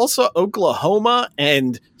 Tulsa, Oklahoma,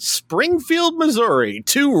 and Springfield, Missouri.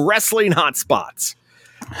 2 wrestling hotspots.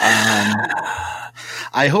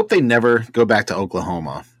 I hope they never go back to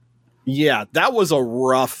Oklahoma. Yeah, that was a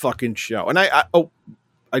rough fucking show. And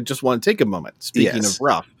I just want to take a moment. Speaking of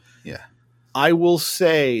rough. Yeah. I will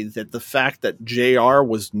say that the fact that JR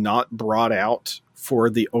was not brought out for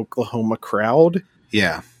the Oklahoma crowd.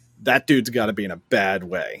 Yeah. That dude's got to be in a bad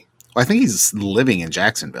way. Well, I think he's living in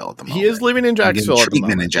Jacksonville at the moment. He is living in Jacksonville at the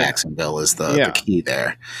moment. Treatment in Jacksonville is the key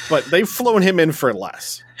there. But they've flown him in for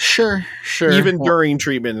less. Sure. Even during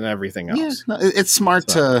treatment and everything else. Yeah, no, it's smart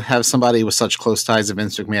to have somebody with such close ties to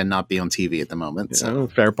Vince McMahon not be on TV at the moment. So.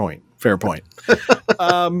 Fair point.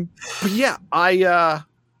 But yeah, I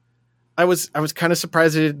was kind of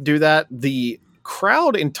surprised they didn't do that. The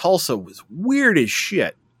crowd in Tulsa was weird as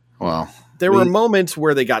shit. Well, there were moments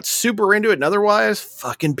where they got super into it, and otherwise,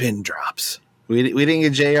 fucking pin drops. We didn't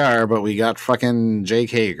get JR, but we got fucking Jake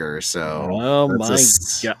Hager. So, oh my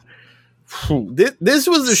god, this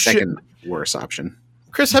was the second worst option.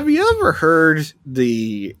 Chris, have you ever heard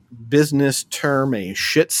the business term a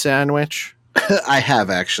shit sandwich? I have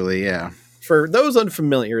actually, yeah. For those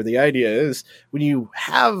unfamiliar, the idea is when you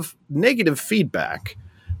have negative feedback,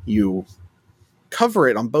 you cover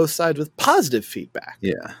it on both sides with positive feedback.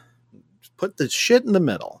 Yeah. Put the shit in the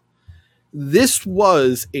middle. This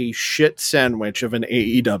was a shit sandwich of an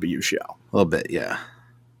AEW show. A little bit, yeah.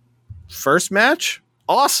 First match,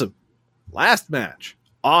 awesome. Last match,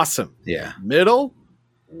 awesome. Yeah. Middle,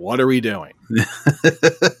 what are we doing?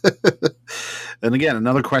 And again,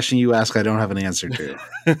 another question you ask I don't have an answer to.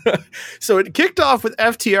 So it kicked off with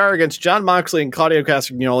FTR against Jon Moxley and Claudio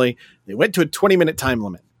Castagnoli. They went to a 20-minute time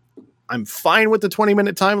limit. I'm fine with the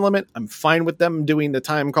 20-minute time limit. I'm fine with them doing the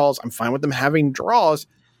time calls. I'm fine with them having draws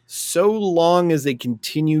so long as they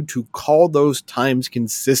continue to call those times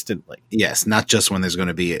consistently. Yes, not just when there's going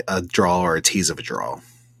to be a draw or a tease of a draw.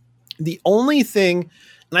 The only thing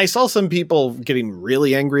And I saw some people getting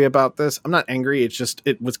really angry about this. I'm not angry. It's just,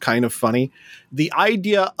 it was kind of funny. The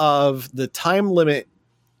idea of the time limit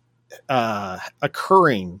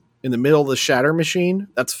occurring in the middle of the shatter machine,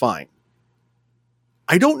 that's fine.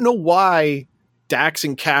 I don't know why Dax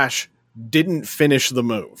and Cash didn't finish the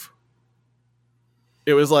move.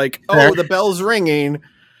 It was like, oh, the bell's ringing.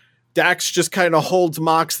 Dax just kind of holds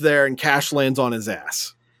Mox there and Cash lands on his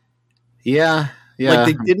ass. Yeah. Like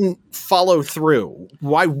they didn't follow through.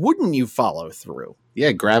 Why wouldn't you follow through?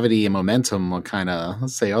 Yeah, gravity and momentum will kind of,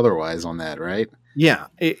 let's say otherwise on that, right? Yeah.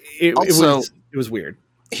 It was weird.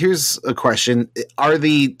 Here's a question. Are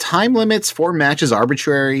the time limits for matches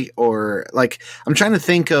arbitrary, or like, I'm trying to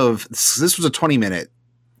think of, this was a 20-minute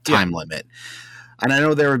time limit. And I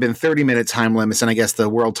know there have been 30-minute time limits, and I guess the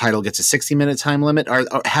world title gets a 60-minute time limit.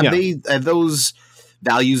 Have those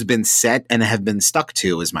values been set and have been stuck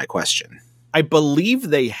to, is my question. I believe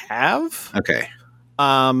they have. Okay.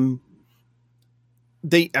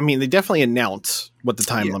 They definitely announce what the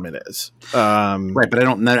time limit is. Right, but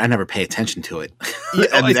I never pay attention to it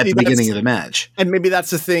at the beginning of the match. And maybe that's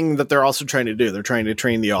the thing that they're also trying to do. They're trying to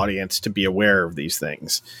train the audience to be aware of these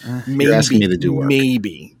things. You're asking me to do work.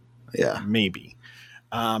 Maybe. Yeah. Maybe.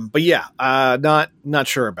 But yeah, not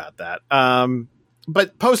sure about that.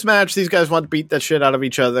 But post-match, these guys want to beat that shit out of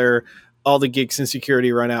each other. All the geeks and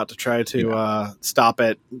security run out to try to stop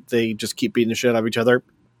it. They just keep beating the shit out of each other.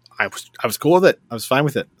 I was cool with it. I was fine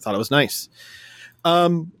with it. I thought it was nice.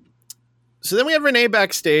 So then we have Renee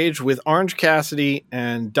backstage with Orange Cassidy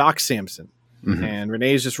and Doc Samson. Mm-hmm. And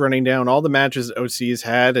Renee's just running down all the matches OC's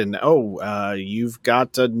had. And, you've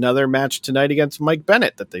got another match tonight against Mike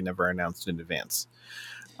Bennett that they never announced in advance.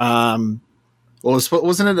 Well,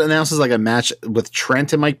 wasn't it announced as like a match with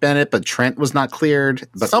Trent and Mike Bennett, but Trent was not cleared,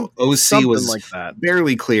 but OC was like that.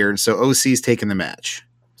 Barely cleared, so OC's taking the match.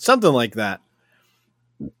 Something like that.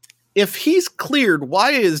 If he's cleared,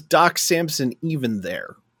 why is Doc Samson even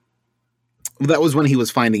there? Well, that was when he was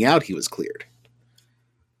finding out he was cleared.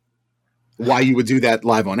 Why you would do that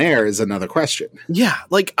live on air is another question. Yeah,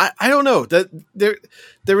 like I don't know. That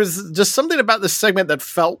there was just something about this segment that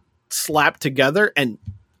felt slapped together, and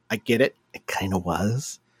I get it. It kind of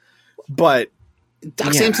was, but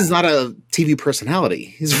Doc Samson's not a TV personality.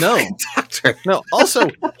 He's a doctor. No, also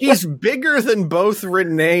he's bigger than both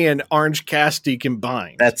Renee and Orange Cassidy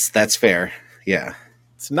combined. That's fair. Yeah,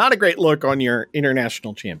 it's not a great look on your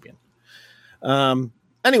international champion.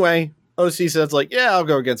 Anyway, OC says like, yeah, I'll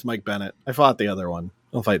go against Mike Bennett. I fought the other one.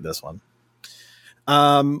 I'll fight this one.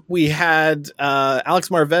 We had Alex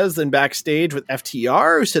Marvez then backstage with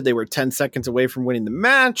FTR, who said they were 10 seconds away from winning the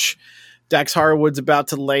match. Dax Harwood's about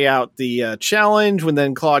to lay out the challenge when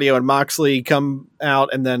then Claudio and Moxley come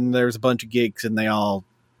out, and then there's a bunch of geeks and they all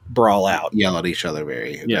brawl out. Yell at each other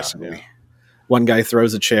very aggressively. Yeah. One guy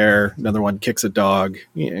throws a chair, another one kicks a dog.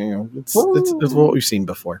 It's what we've seen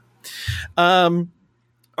before.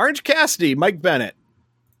 Orange Cassidy, Mike Bennett.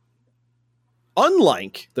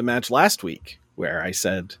 Unlike the match last week, where I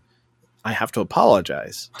said I have to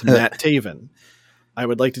apologize to Matt Taven, I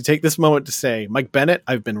would like to take this moment to say, Mike Bennett,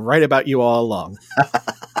 I've been right about you all along.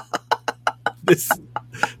 This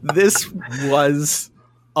was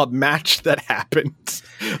a match that happened.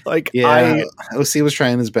 Like, OC was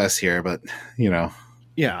trying his best here, but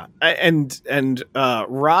yeah, and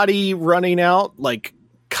Roddy running out like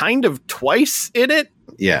kind of twice in it,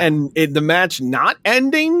 and the match not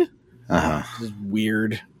ending. Is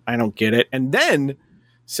weird. I don't get it. And then,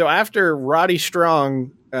 so after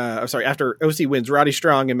after OC wins, Roddy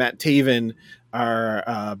Strong and Matt Taven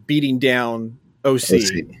are beating down OC.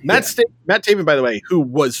 Matt Taven, by the way, who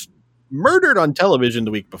was murdered on television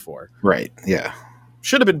the week before. Right, yeah.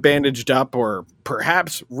 Should have been bandaged up or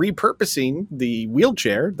perhaps repurposing the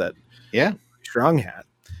wheelchair that Strong had.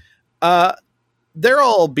 They're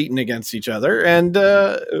all beating against each other, and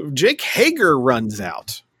Jake Hager runs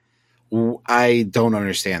out. I don't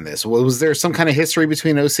understand this. Was there some kind of history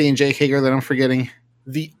between OC and Jake Hager that I'm forgetting?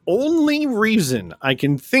 The only reason I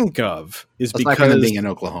can think of is because them being in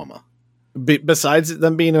Oklahoma. Besides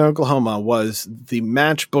them being in Oklahoma, was the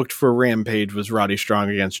match booked for Rampage was Roddy Strong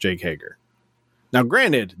against Jake Hager. Now,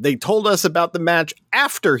 granted, they told us about the match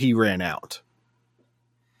after he ran out,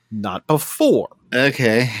 not before.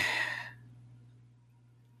 Okay.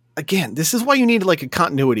 Again, this is why you need like a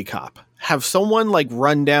continuity cop. Have someone like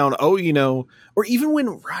run down, or even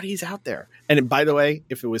when Roddy's out there. And by the way,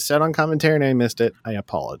 if it was said on commentary and I missed it, I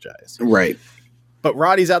apologize. Right. But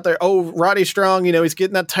Roddy's out there. Oh, Roddy Strong, he's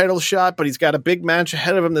getting that title shot, but he's got a big match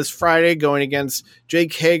ahead of him this Friday going against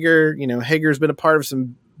Jake Hager. Hager's been a part of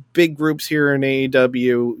some big groups here in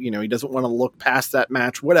AEW. He doesn't want to look past that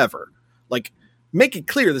match, whatever. Like, make it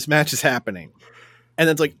clear this match is happening. And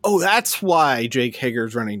it's like, oh, that's why Jake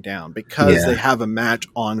Hager's running down, because they have a match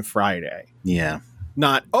on Friday. Yeah.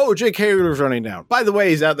 Not, oh, Jake Hager's running down. By the way,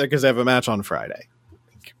 he's out there because they have a match on Friday.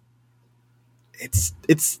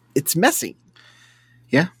 It's messy.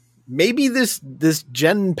 Yeah. Maybe this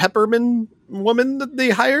Jen Pepperman woman that they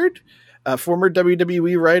hired, a former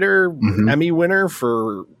WWE writer, Emmy winner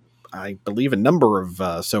for, I believe, a number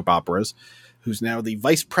of soap operas, who's now the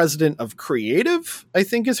vice president of creative, I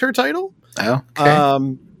think is her title. Oh,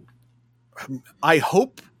 okay. I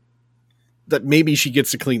hope that maybe she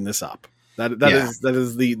gets to clean this up. That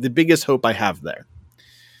is the biggest hope I have there.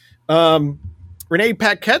 Renee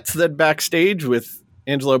Paquette's then backstage with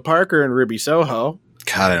Angelo Parker and Ruby Soho.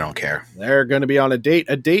 God, I don't care. They're going to be on a date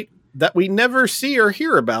that we never see or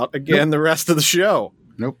hear about again the rest of the show.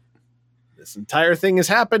 Nope. This entire thing has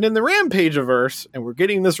happened in the Rampage-averse, and we're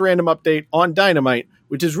getting this random update on Dynamite,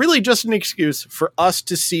 which is really just an excuse for us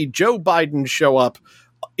to see Joe Biden show up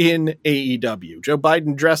in AEW. Joe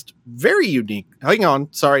Biden dressed very unique. Hang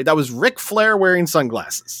on. Sorry. That was Ric Flair wearing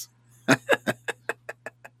sunglasses.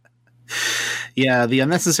 Yeah, the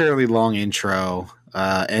unnecessarily long intro,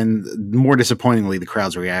 and more disappointingly, the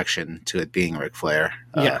crowd's reaction to it being Ric Flair.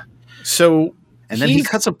 So, and then he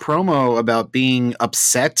cuts a promo about being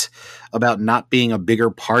upset about not being a bigger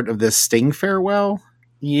part of this Sting farewell.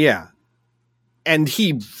 Yeah. And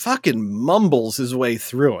he fucking mumbles his way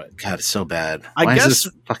through it. God, it's so bad. Why is this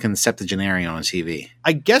fucking septuagenarian on TV?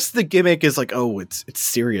 I guess the gimmick is like, oh, it's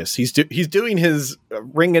serious. He's doing his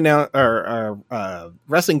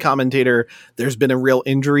wrestling commentator. There's been a real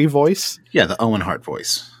injury voice. Yeah, the Owen Hart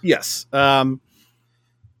voice. Yes. But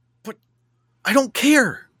I don't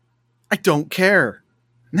care. I don't care.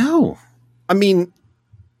 No. I mean,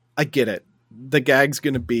 I get it. The gag's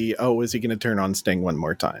going to be, oh, is he going to turn on Sting one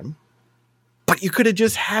more time? But you could have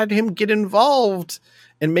just had him get involved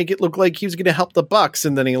and make it look like he was going to help the Bucks,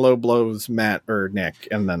 and then he low blows Matt or Nick,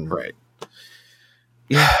 and then right.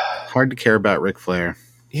 Yeah, hard to care about Ric Flair.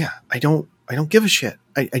 Yeah, I don't give a shit.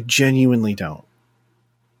 I genuinely don't.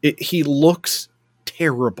 He looks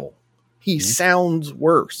terrible. He sounds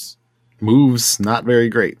worse. Moves not very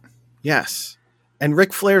great. Yes, and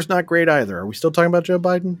Ric Flair's not great either. Are we still talking about Joe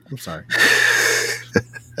Biden? I'm sorry.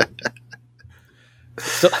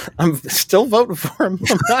 I'm still voting for him.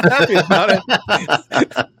 I'm not happy about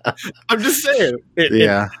it. I'm just saying.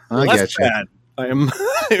 I get you.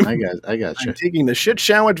 I got you. I'm taking the shit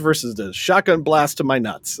sandwich versus the shotgun blast to my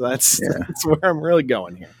nuts. That's where I'm really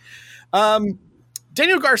going here.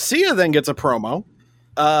 Daniel Garcia then gets a promo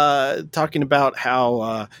talking about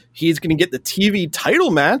how he's going to get the TV title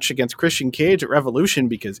match against Christian Cage at Revolution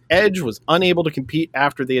because Edge was unable to compete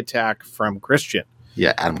after the attack from Christian.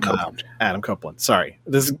 Yeah, Adam Copeland. Adam Copeland. Sorry.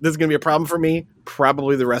 This is going to be a problem for me.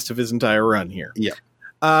 Probably the rest of his entire run here. Yeah.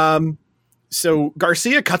 So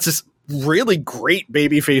Garcia cuts this really great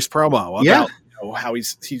babyface promo about how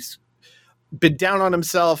he's been down on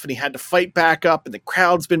himself and he had to fight back up and the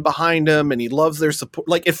crowd's been behind him and he loves their support.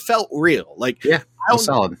 Like, it felt real. Like,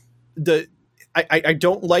 solid. I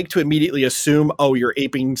don't like to immediately assume, oh, you're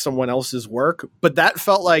aping someone else's work, but that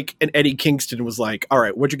felt like an Eddie Kingston was like, all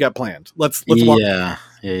right, what you got planned? Let's walk. Yeah.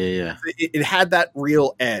 It had that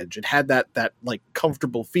real edge. It had that like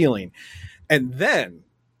comfortable feeling. And then,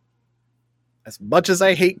 as much as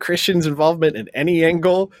I hate Christian's involvement in any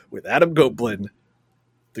angle with Adam Copeland,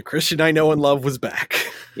 the Christian I know and love was back.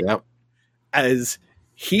 Yep. As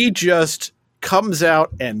he just comes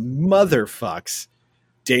out and motherfucks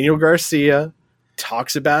Daniel Garcia,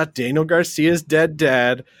 talks about Daniel Garcia's dead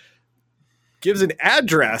dad, gives an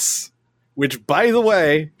address, which, by the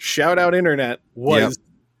way, shout out internet, was,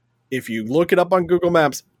 if you look it up on Google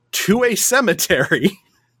Maps, to a cemetery.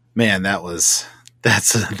 Man, that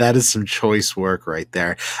is some choice work right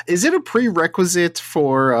there. Is it a prerequisite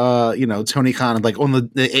for Tony Khan, like on the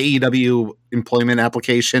AEW employment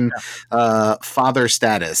application, father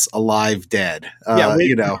status, alive, dead?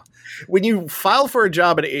 When you file for a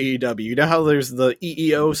job at AEW, you know how there's the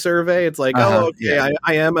EEO survey? It's like, I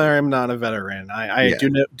am or am not a veteran. I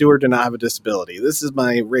do or do not have a disability. This is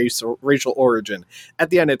my racial origin. At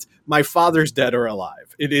the end, it's my father's dead or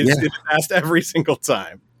alive. It is it's asked every single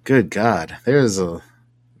time. Good God. There's a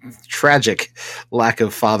tragic lack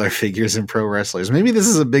of father figures in pro wrestlers. Maybe this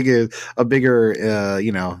is a bigger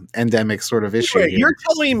endemic sort of issue. Wait, you're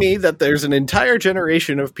telling me that there's an entire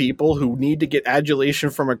generation of people who need to get adulation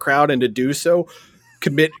from a crowd, and to do so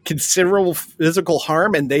commit considerable physical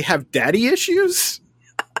harm, and they have daddy issues?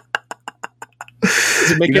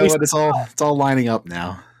 Does it make any sense? It's all lining up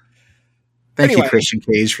now. Thank you, Christian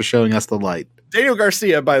Cage, for showing us the light. Daniel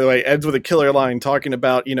Garcia, by the way, ends with a killer line talking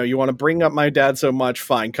about, you want to bring up my dad so much,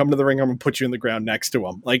 fine. Come to the ring, I'm going to put you in the ground next to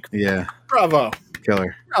him. Like, yeah. Bravo.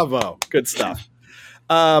 Killer. Bravo. Good stuff.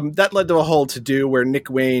 That led to a whole to-do where Nick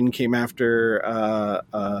Wayne came after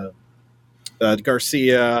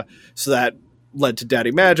Garcia, so that led to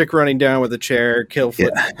Daddy Magic running down with a chair. Kill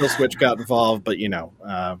Switch got involved, but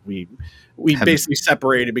we basically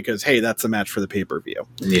separated because, hey, that's the match for the pay-per-view.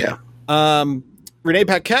 Yeah. Renee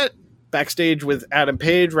Paquette backstage with Adam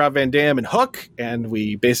Page, Rob Van Dam, and Hook, and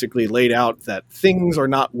we basically laid out that things are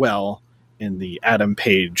not well in the Adam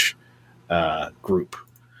Page group.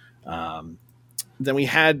 Then we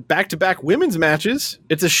had back-to-back women's matches.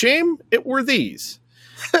 It's a shame it were these.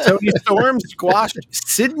 Toni Storm squashed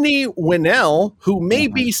Sydney Winnell, who may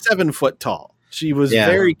be 7 foot tall. She was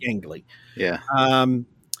very gangly. Yeah. And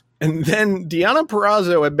then Deonna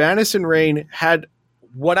Purrazzo and Madison Rayne had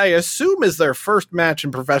what I assume is their first match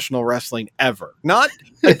in professional wrestling ever. Not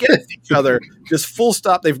against each other, just full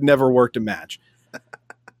stop. They've never worked a match.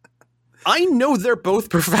 I know they're both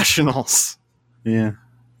professionals. Yeah.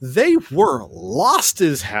 They were lost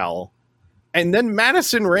as hell. And then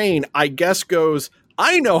Madison Rayne, I guess, goes,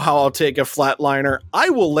 I know how I'll take a flatliner. I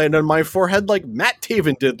will land on my forehead like Matt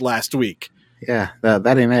Taven did last week. Yeah,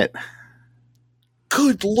 that ain't it.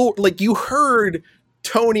 Good Lord. Like, you heard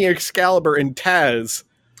Tony Excalibur and Taz.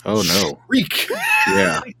 Oh, no. Shriek.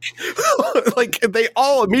 Yeah. like, they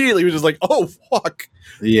all immediately was just like, oh, fuck.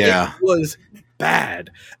 Yeah. It was bad.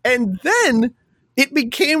 And then it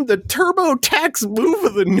became the TurboTax move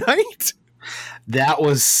of the night. That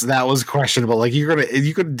was questionable. Like,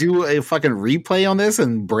 you could do a fucking replay on this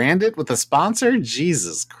and brand it with a sponsor?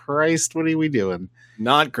 Jesus Christ, what are we doing?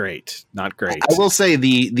 Not great. Not great. I will say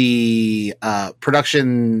the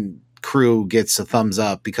production crew gets a thumbs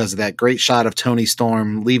up because of that great shot of Toni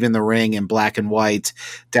Storm leaving the ring in black and white.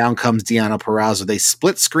 Down comes Deonna Purrazzo. They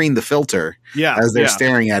split screen the filter as they're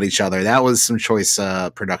staring at each other. That was some choice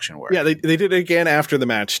production work. Yeah, they did it again after the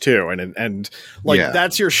match too, and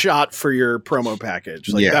that's your shot for your promo package.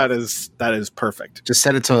 Like that is perfect. Just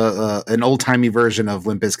set it to an old timey version of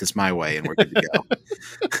Limp Bizkit's "My Way" and we're good to go.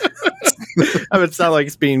 I mean, it's not like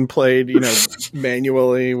it's being played,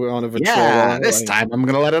 manually on a Victrola. Yeah, this time I'm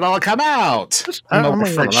going to let it all come out.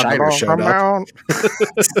 Fred Scheider showed up.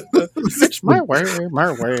 It's my way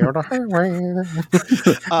or the highway.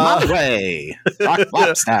 My way. Rock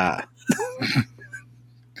Lobster.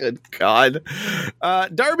 Good God.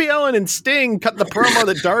 Darby Allin and Sting cut the promo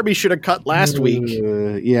that Darby should have cut last week.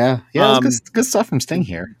 Yeah. Good stuff from Sting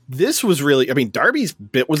here. This was really, Darby's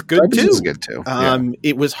bit was good too. Was good too.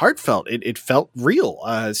 It was heartfelt. It felt real.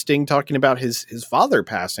 Sting talking about his father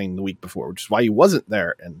passing the week before, which is why he wasn't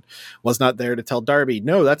there and was not there to tell Darby,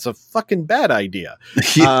 no, that's a fucking bad idea.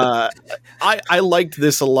 I liked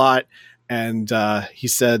this a lot. And he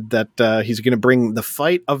said that he's going to bring the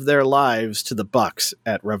fight of their lives to the Bucks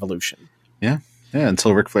at Revolution. Yeah,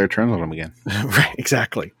 until Ric Flair turns on him again. Right,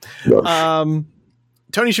 exactly.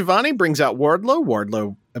 Tony Schiavone brings out Wardlow.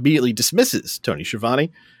 Wardlow immediately dismisses Tony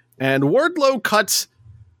Schiavone. And Wardlow cuts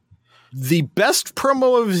the best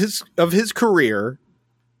promo of his career,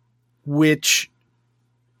 which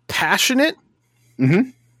passionate,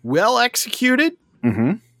 well executed,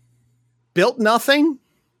 built nothing.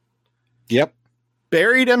 Yep.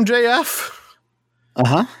 Buried MJF.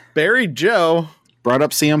 Buried Joe. Brought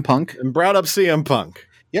up CM Punk. And brought up CM Punk.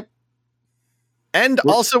 Yep. And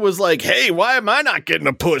also was like, hey, why am I not getting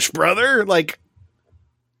a push, brother? Like,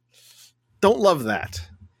 don't love that.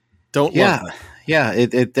 Don't love that. Yeah,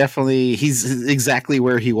 it definitely, he's exactly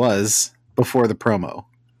where he was before the promo.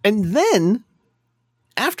 And then,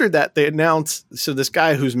 after that, they announced, so this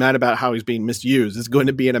guy who's mad about how he's being misused is going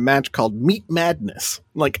to be in a match called Meat Madness.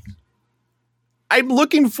 Like, I'm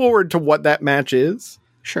looking forward to what that match is.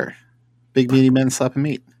 Sure. Big meaty men slapping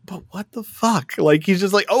meat. But what the fuck? Like, he's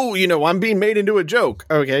just like, oh, I'm being made into a joke.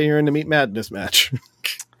 Okay, you're in the Meat Madness match.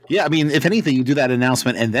 Yeah, I mean, if anything, you do that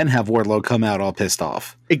announcement and then have Wardlow come out all pissed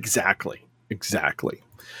off. Exactly.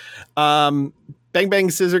 Bang Bang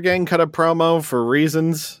Scissor Gang cut a promo for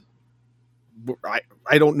reasons.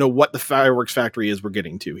 I don't know what the fireworks factory is we're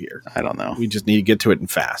getting to here. I don't know. We just need to get to it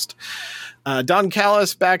and fast. Don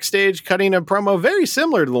Callis backstage cutting a promo very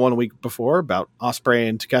similar to the one week before about Ospreay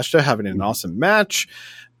and Takeshita having an awesome match.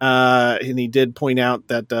 And he did point out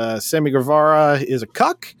that Sammy Guevara is a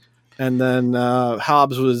cuck. And then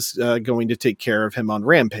Hobbs was going to take care of him on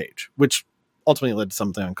Rampage, which ultimately led to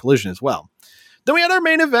something on Collision as well. Then we had our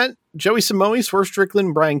main event, Joey Samoa, Swerve Strickland,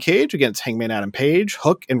 and Brian Cage against Hangman Adam Page,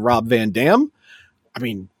 Hook, and Rob Van Dam. I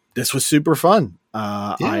mean, this was super fun.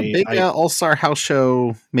 Big all-star house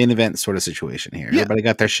show main event sort of situation here. Yeah. Everybody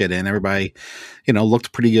got their shit in. Everybody,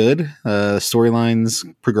 looked pretty good.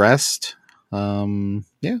 Storylines progressed. Some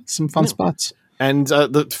fun spots. And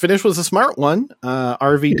the finish was a smart one.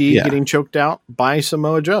 RVD getting choked out by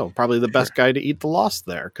Samoa Joe. Probably the best guy to eat the loss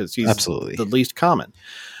there because he's absolutely the least common.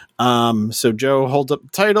 So Joe holds up the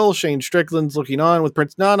title. Shane Strickland's looking on with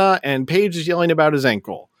Prince Nana, and Paige is yelling about his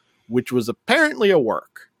ankle, which was apparently a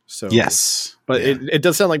work. So yes, but it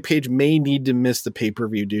does sound like Paige may need to miss the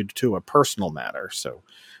pay-per-view due to a personal matter. So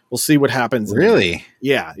we'll see what happens. Really?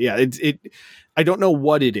 Yeah. It I don't know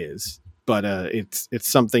what it is, but it's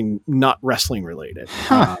something not wrestling related.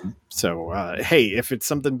 Huh. Hey, if it's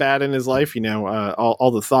something bad in his life,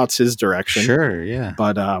 all the thoughts his direction. Sure, yeah.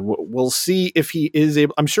 But we'll see if he is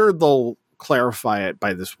able. I'm sure they'll clarify it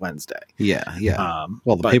by this Wednesday. Yeah.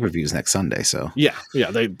 The pay-per-view is next Sunday, so yeah.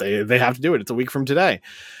 They have to do it. It's a week from today.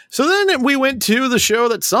 So then we went to the show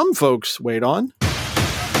that some folks wait on.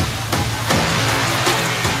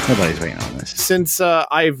 Nobody's waiting on this. Since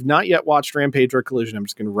I've not yet watched Rampage or Collision, I'm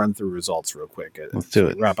just going to run through results real quick. Let's do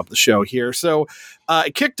it. Wrap up the show here. So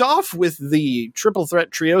it kicked off with the Triple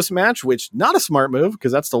Threat Trios match, which not a smart move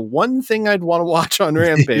because that's the one thing I'd want to watch on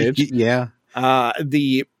Rampage. Yeah.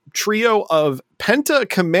 The trio of Penta,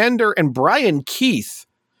 Commander, and Brian Keith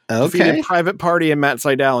defeated Private Party and Matt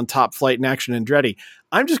Sydal and Top Flight and Action Andretti.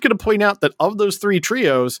 I'm just going to point out that of those three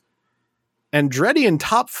trios, Andretti and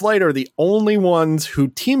Top Flight are the only ones who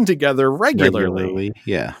team together regularly.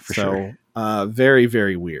 Yeah, for sure. Very,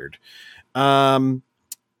 very weird.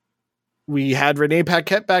 We had Renee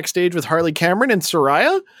Paquette backstage with Harley Cameron and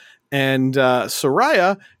Soraya, and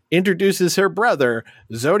Soraya introduces her brother,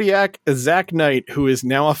 Zodiac Zack Knight, who is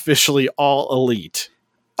now officially all elite.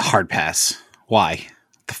 Hard pass. Why?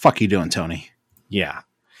 The fuck you doing, Tony? Yeah.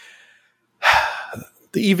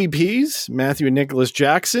 The EVPs, Matthew and Nicholas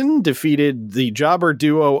Jackson, defeated the jobber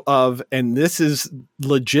duo of, and this is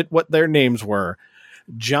legit what their names were,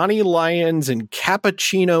 Johnny Lyons and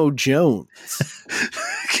Cappuccino Jones.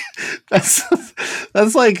 That's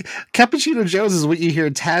like Cappuccino Jones is what you hear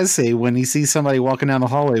Taz say when he sees somebody walking down the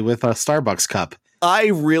hallway with a Starbucks cup. I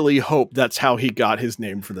really hope that's how he got his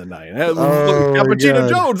name for the night. Cappuccino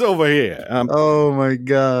Jones over here. Oh my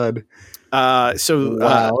God.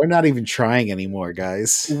 Wow, we're not even trying anymore,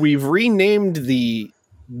 guys. We've renamed the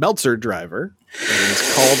Meltzer driver. And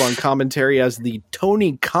it's called on commentary as the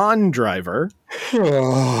Tony Khan driver.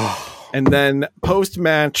 And then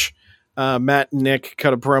post-match, Matt and Nick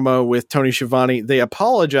cut a promo with Tony Schiavone. They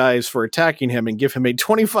apologize for attacking him and give him a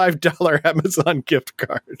 $25 Amazon gift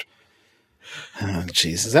card. Oh,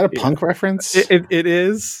 jeez. Is that a Punk reference? It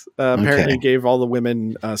is. Apparently gave all the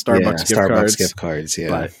women Starbucks gift cards. Yeah.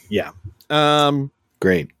 But, yeah.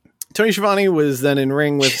 Great. Tony Schiavone was then in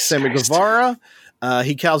ring with Sammy Guevara.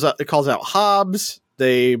 He calls out Hobbs.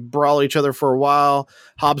 They brawl each other for a while.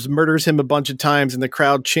 Hobbs murders him a bunch of times, and the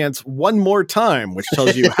crowd chants "one more time," which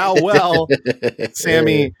tells you how well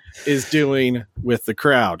Sammy is doing with the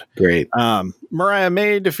crowd. Great. Mariah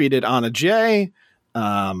May defeated Anna Jay.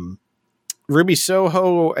 Ruby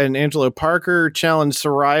Soho and Angelo Parker challenged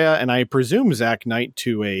Soraya and I presume Zack Knight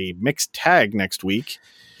to a mixed tag next week.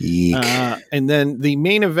 And then the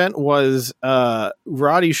main event was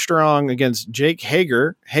Roddy Strong against Jake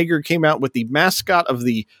Hager. Hager came out with the mascot of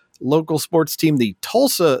the local sports team, the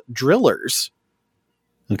Tulsa Drillers.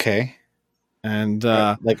 Okay. And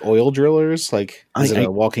like oil drillers? Like is it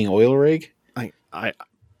a walking oil rig?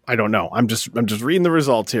 I don't know. I'm just reading the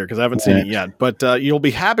results here because I haven't seen it yet. But you'll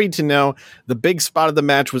be happy to know the big spot of the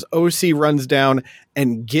match was OC runs down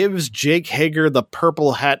and gives Jake Hager the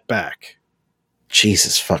purple hat back.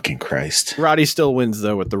 Jesus fucking Christ. Roddy still wins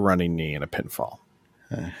though with the running knee and a pinfall.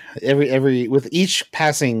 Every with each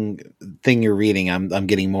passing thing you're reading, I'm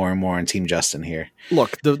getting more and more on Team Justin here.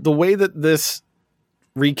 Look, the way that this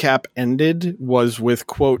recap ended was with,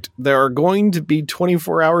 quote, "There are going to be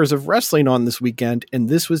 24 hours of wrestling on this weekend, and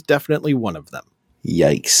this was definitely one of them."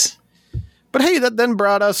 Yikes. But hey, that then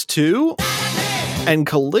brought us to and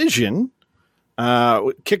Collision.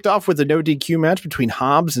 Kicked off with a no DQ match between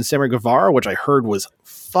Hobbs and Sammy Guevara, which I heard was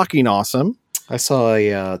fucking awesome. I saw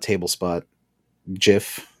a table spot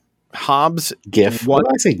GIF. Hobbs GIF. What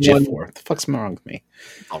did I say GIF for? What the fuck's wrong with me?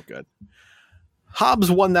 All good. Hobbs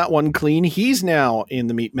won that one clean. He's now in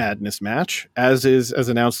the Meat Madness match, as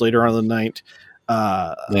announced later on in the night.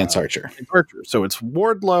 Lance Archer. So it's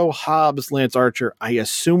Wardlow, Hobbs, Lance Archer. I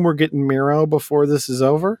assume we're getting Miro before this is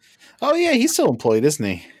over. Oh yeah, he's still employed, isn't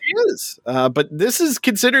he? He is. But this is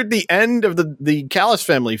considered the end of the Callis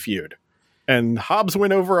family feud. And Hobbs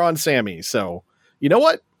went over on Sammy. So you know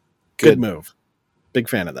what? Good move. Big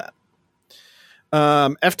fan of that.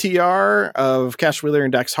 FTR of Cash Wheeler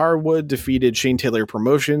and Dax Harwood defeated Shane Taylor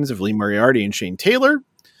Promotions of Lee Moriarty and Shane Taylor.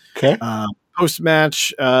 Okay.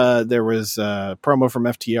 Post-match, there was a promo from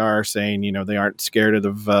FTR saying, they aren't scared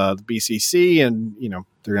of the BCC and, they're going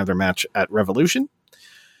to have their match at Revolution.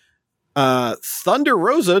 Thunder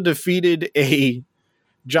Rosa defeated a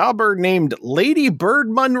jobber named Lady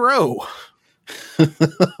Bird Monroe.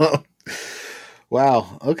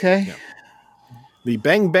 Wow. Okay. Yeah. The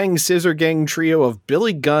Bang Bang Scissor Gang trio of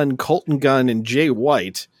Billy Gunn, Colton Gunn, and Jay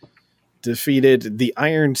White defeated the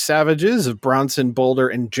Iron Savages of Bronson Boulder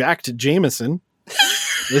and Jacked Jameson.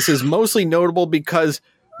 This is mostly notable because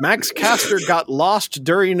Max Caster got lost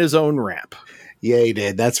during his own ramp. Yeah, he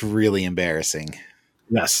did. That's really embarrassing.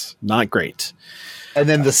 Yes, not great. And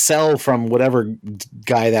then the sell from whatever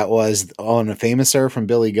guy that was on a Famouser from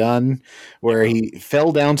Billy Gunn, where he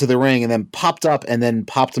fell down to the ring and then popped up and then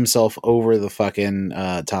popped himself over the fucking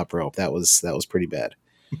top rope. That was pretty bad.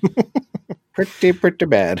 pretty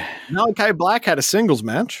bad. Malachi Black had a singles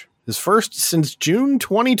match, his first since June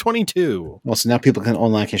 2022. Well, so now people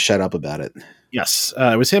online can shut up about it. Yes,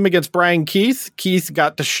 it was him against Brian Keith. Keith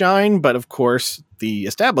got to shine, but of course, the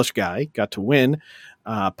established guy got to win.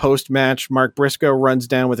 Post-match, Mark Briscoe runs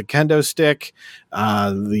down with a kendo stick.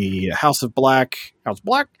 The House of Black.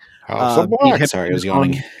 Sorry, I was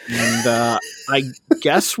yawning. And I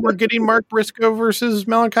guess we're getting Mark Briscoe versus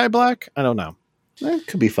Malachi Black. I don't know. That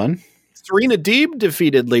could be fun. Serena Deeb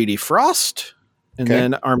defeated Lady Frost. And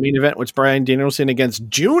then our main event was Bryan Danielson against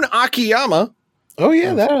Jun Akiyama. Oh,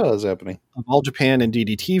 yeah, that was happening. Of All Japan and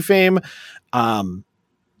DDT fame.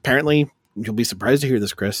 Apparently, you'll be surprised to hear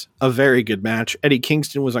this, Chris, a very good match. Eddie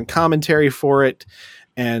Kingston was on commentary for it.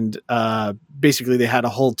 And basically they had a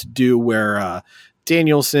whole to-do where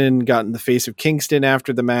Danielson got in the face of Kingston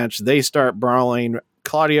after the match. They start brawling.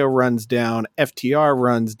 Claudio runs down. FTR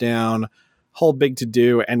runs down. Whole big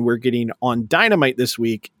to-do. And we're getting on Dynamite this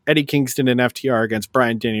week, Eddie Kingston and FTR against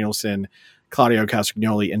Bryan Danielson, Claudio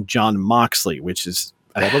Castagnoli, and John Moxley, which is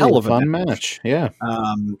a hell of a fun match. Yeah.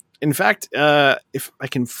 In fact, if I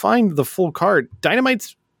can find the full card,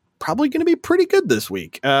 Dynamite's probably going to be pretty good this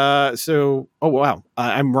week. Oh, wow.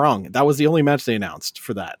 I'm wrong. That was the only match they announced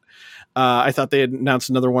for that. I thought they had announced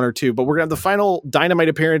another one or two, but we're going to have the final Dynamite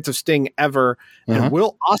appearance of Sting ever, and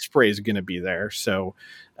Will Ospreay is going to be there. So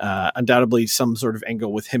undoubtedly some sort of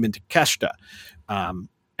angle with him and Takeshita.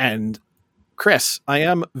 And Chris, I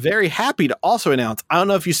am very happy to also announce, I don't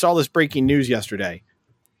know if you saw this breaking news yesterday,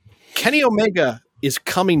 Kenny Omega is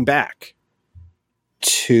coming back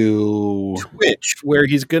to Twitch, where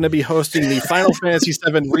he's going to be hosting the Final Fantasy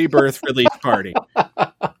VII Rebirth release party.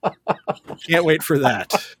 Can't wait for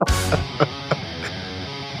that.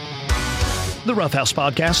 The Rough House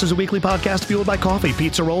Podcast is a weekly podcast fueled by coffee,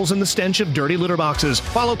 pizza rolls, and the stench of dirty litter boxes.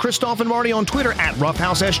 Follow Christoph and Marty on Twitter at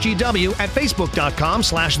RoughHouseSGW, at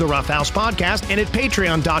Facebook.com/The Rough House Podcast, and at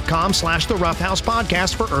Patreon.com/The Rough House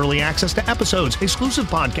Podcast for early access to episodes, exclusive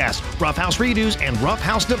podcasts, Rough House redos, and Rough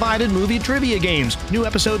House Divided movie trivia games. New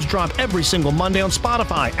episodes drop every single Monday on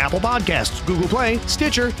Spotify, Apple Podcasts, Google Play,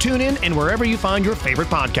 Stitcher, TuneIn, and wherever you find your favorite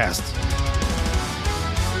podcasts.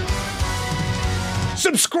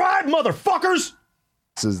 Subscribe, motherfuckers!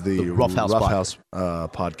 This is the Rough House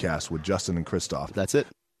podcast with Justin and Christoph. That's it.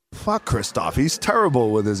 Fuck Christoph. He's terrible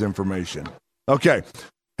with his information. Okay.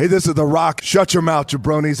 Hey, this is The Rock. Shut your mouth,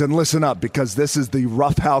 jabronis, and listen up, because this is the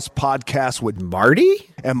Rough House podcast with Marty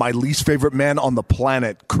and my least favorite man on the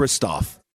planet, Christoph.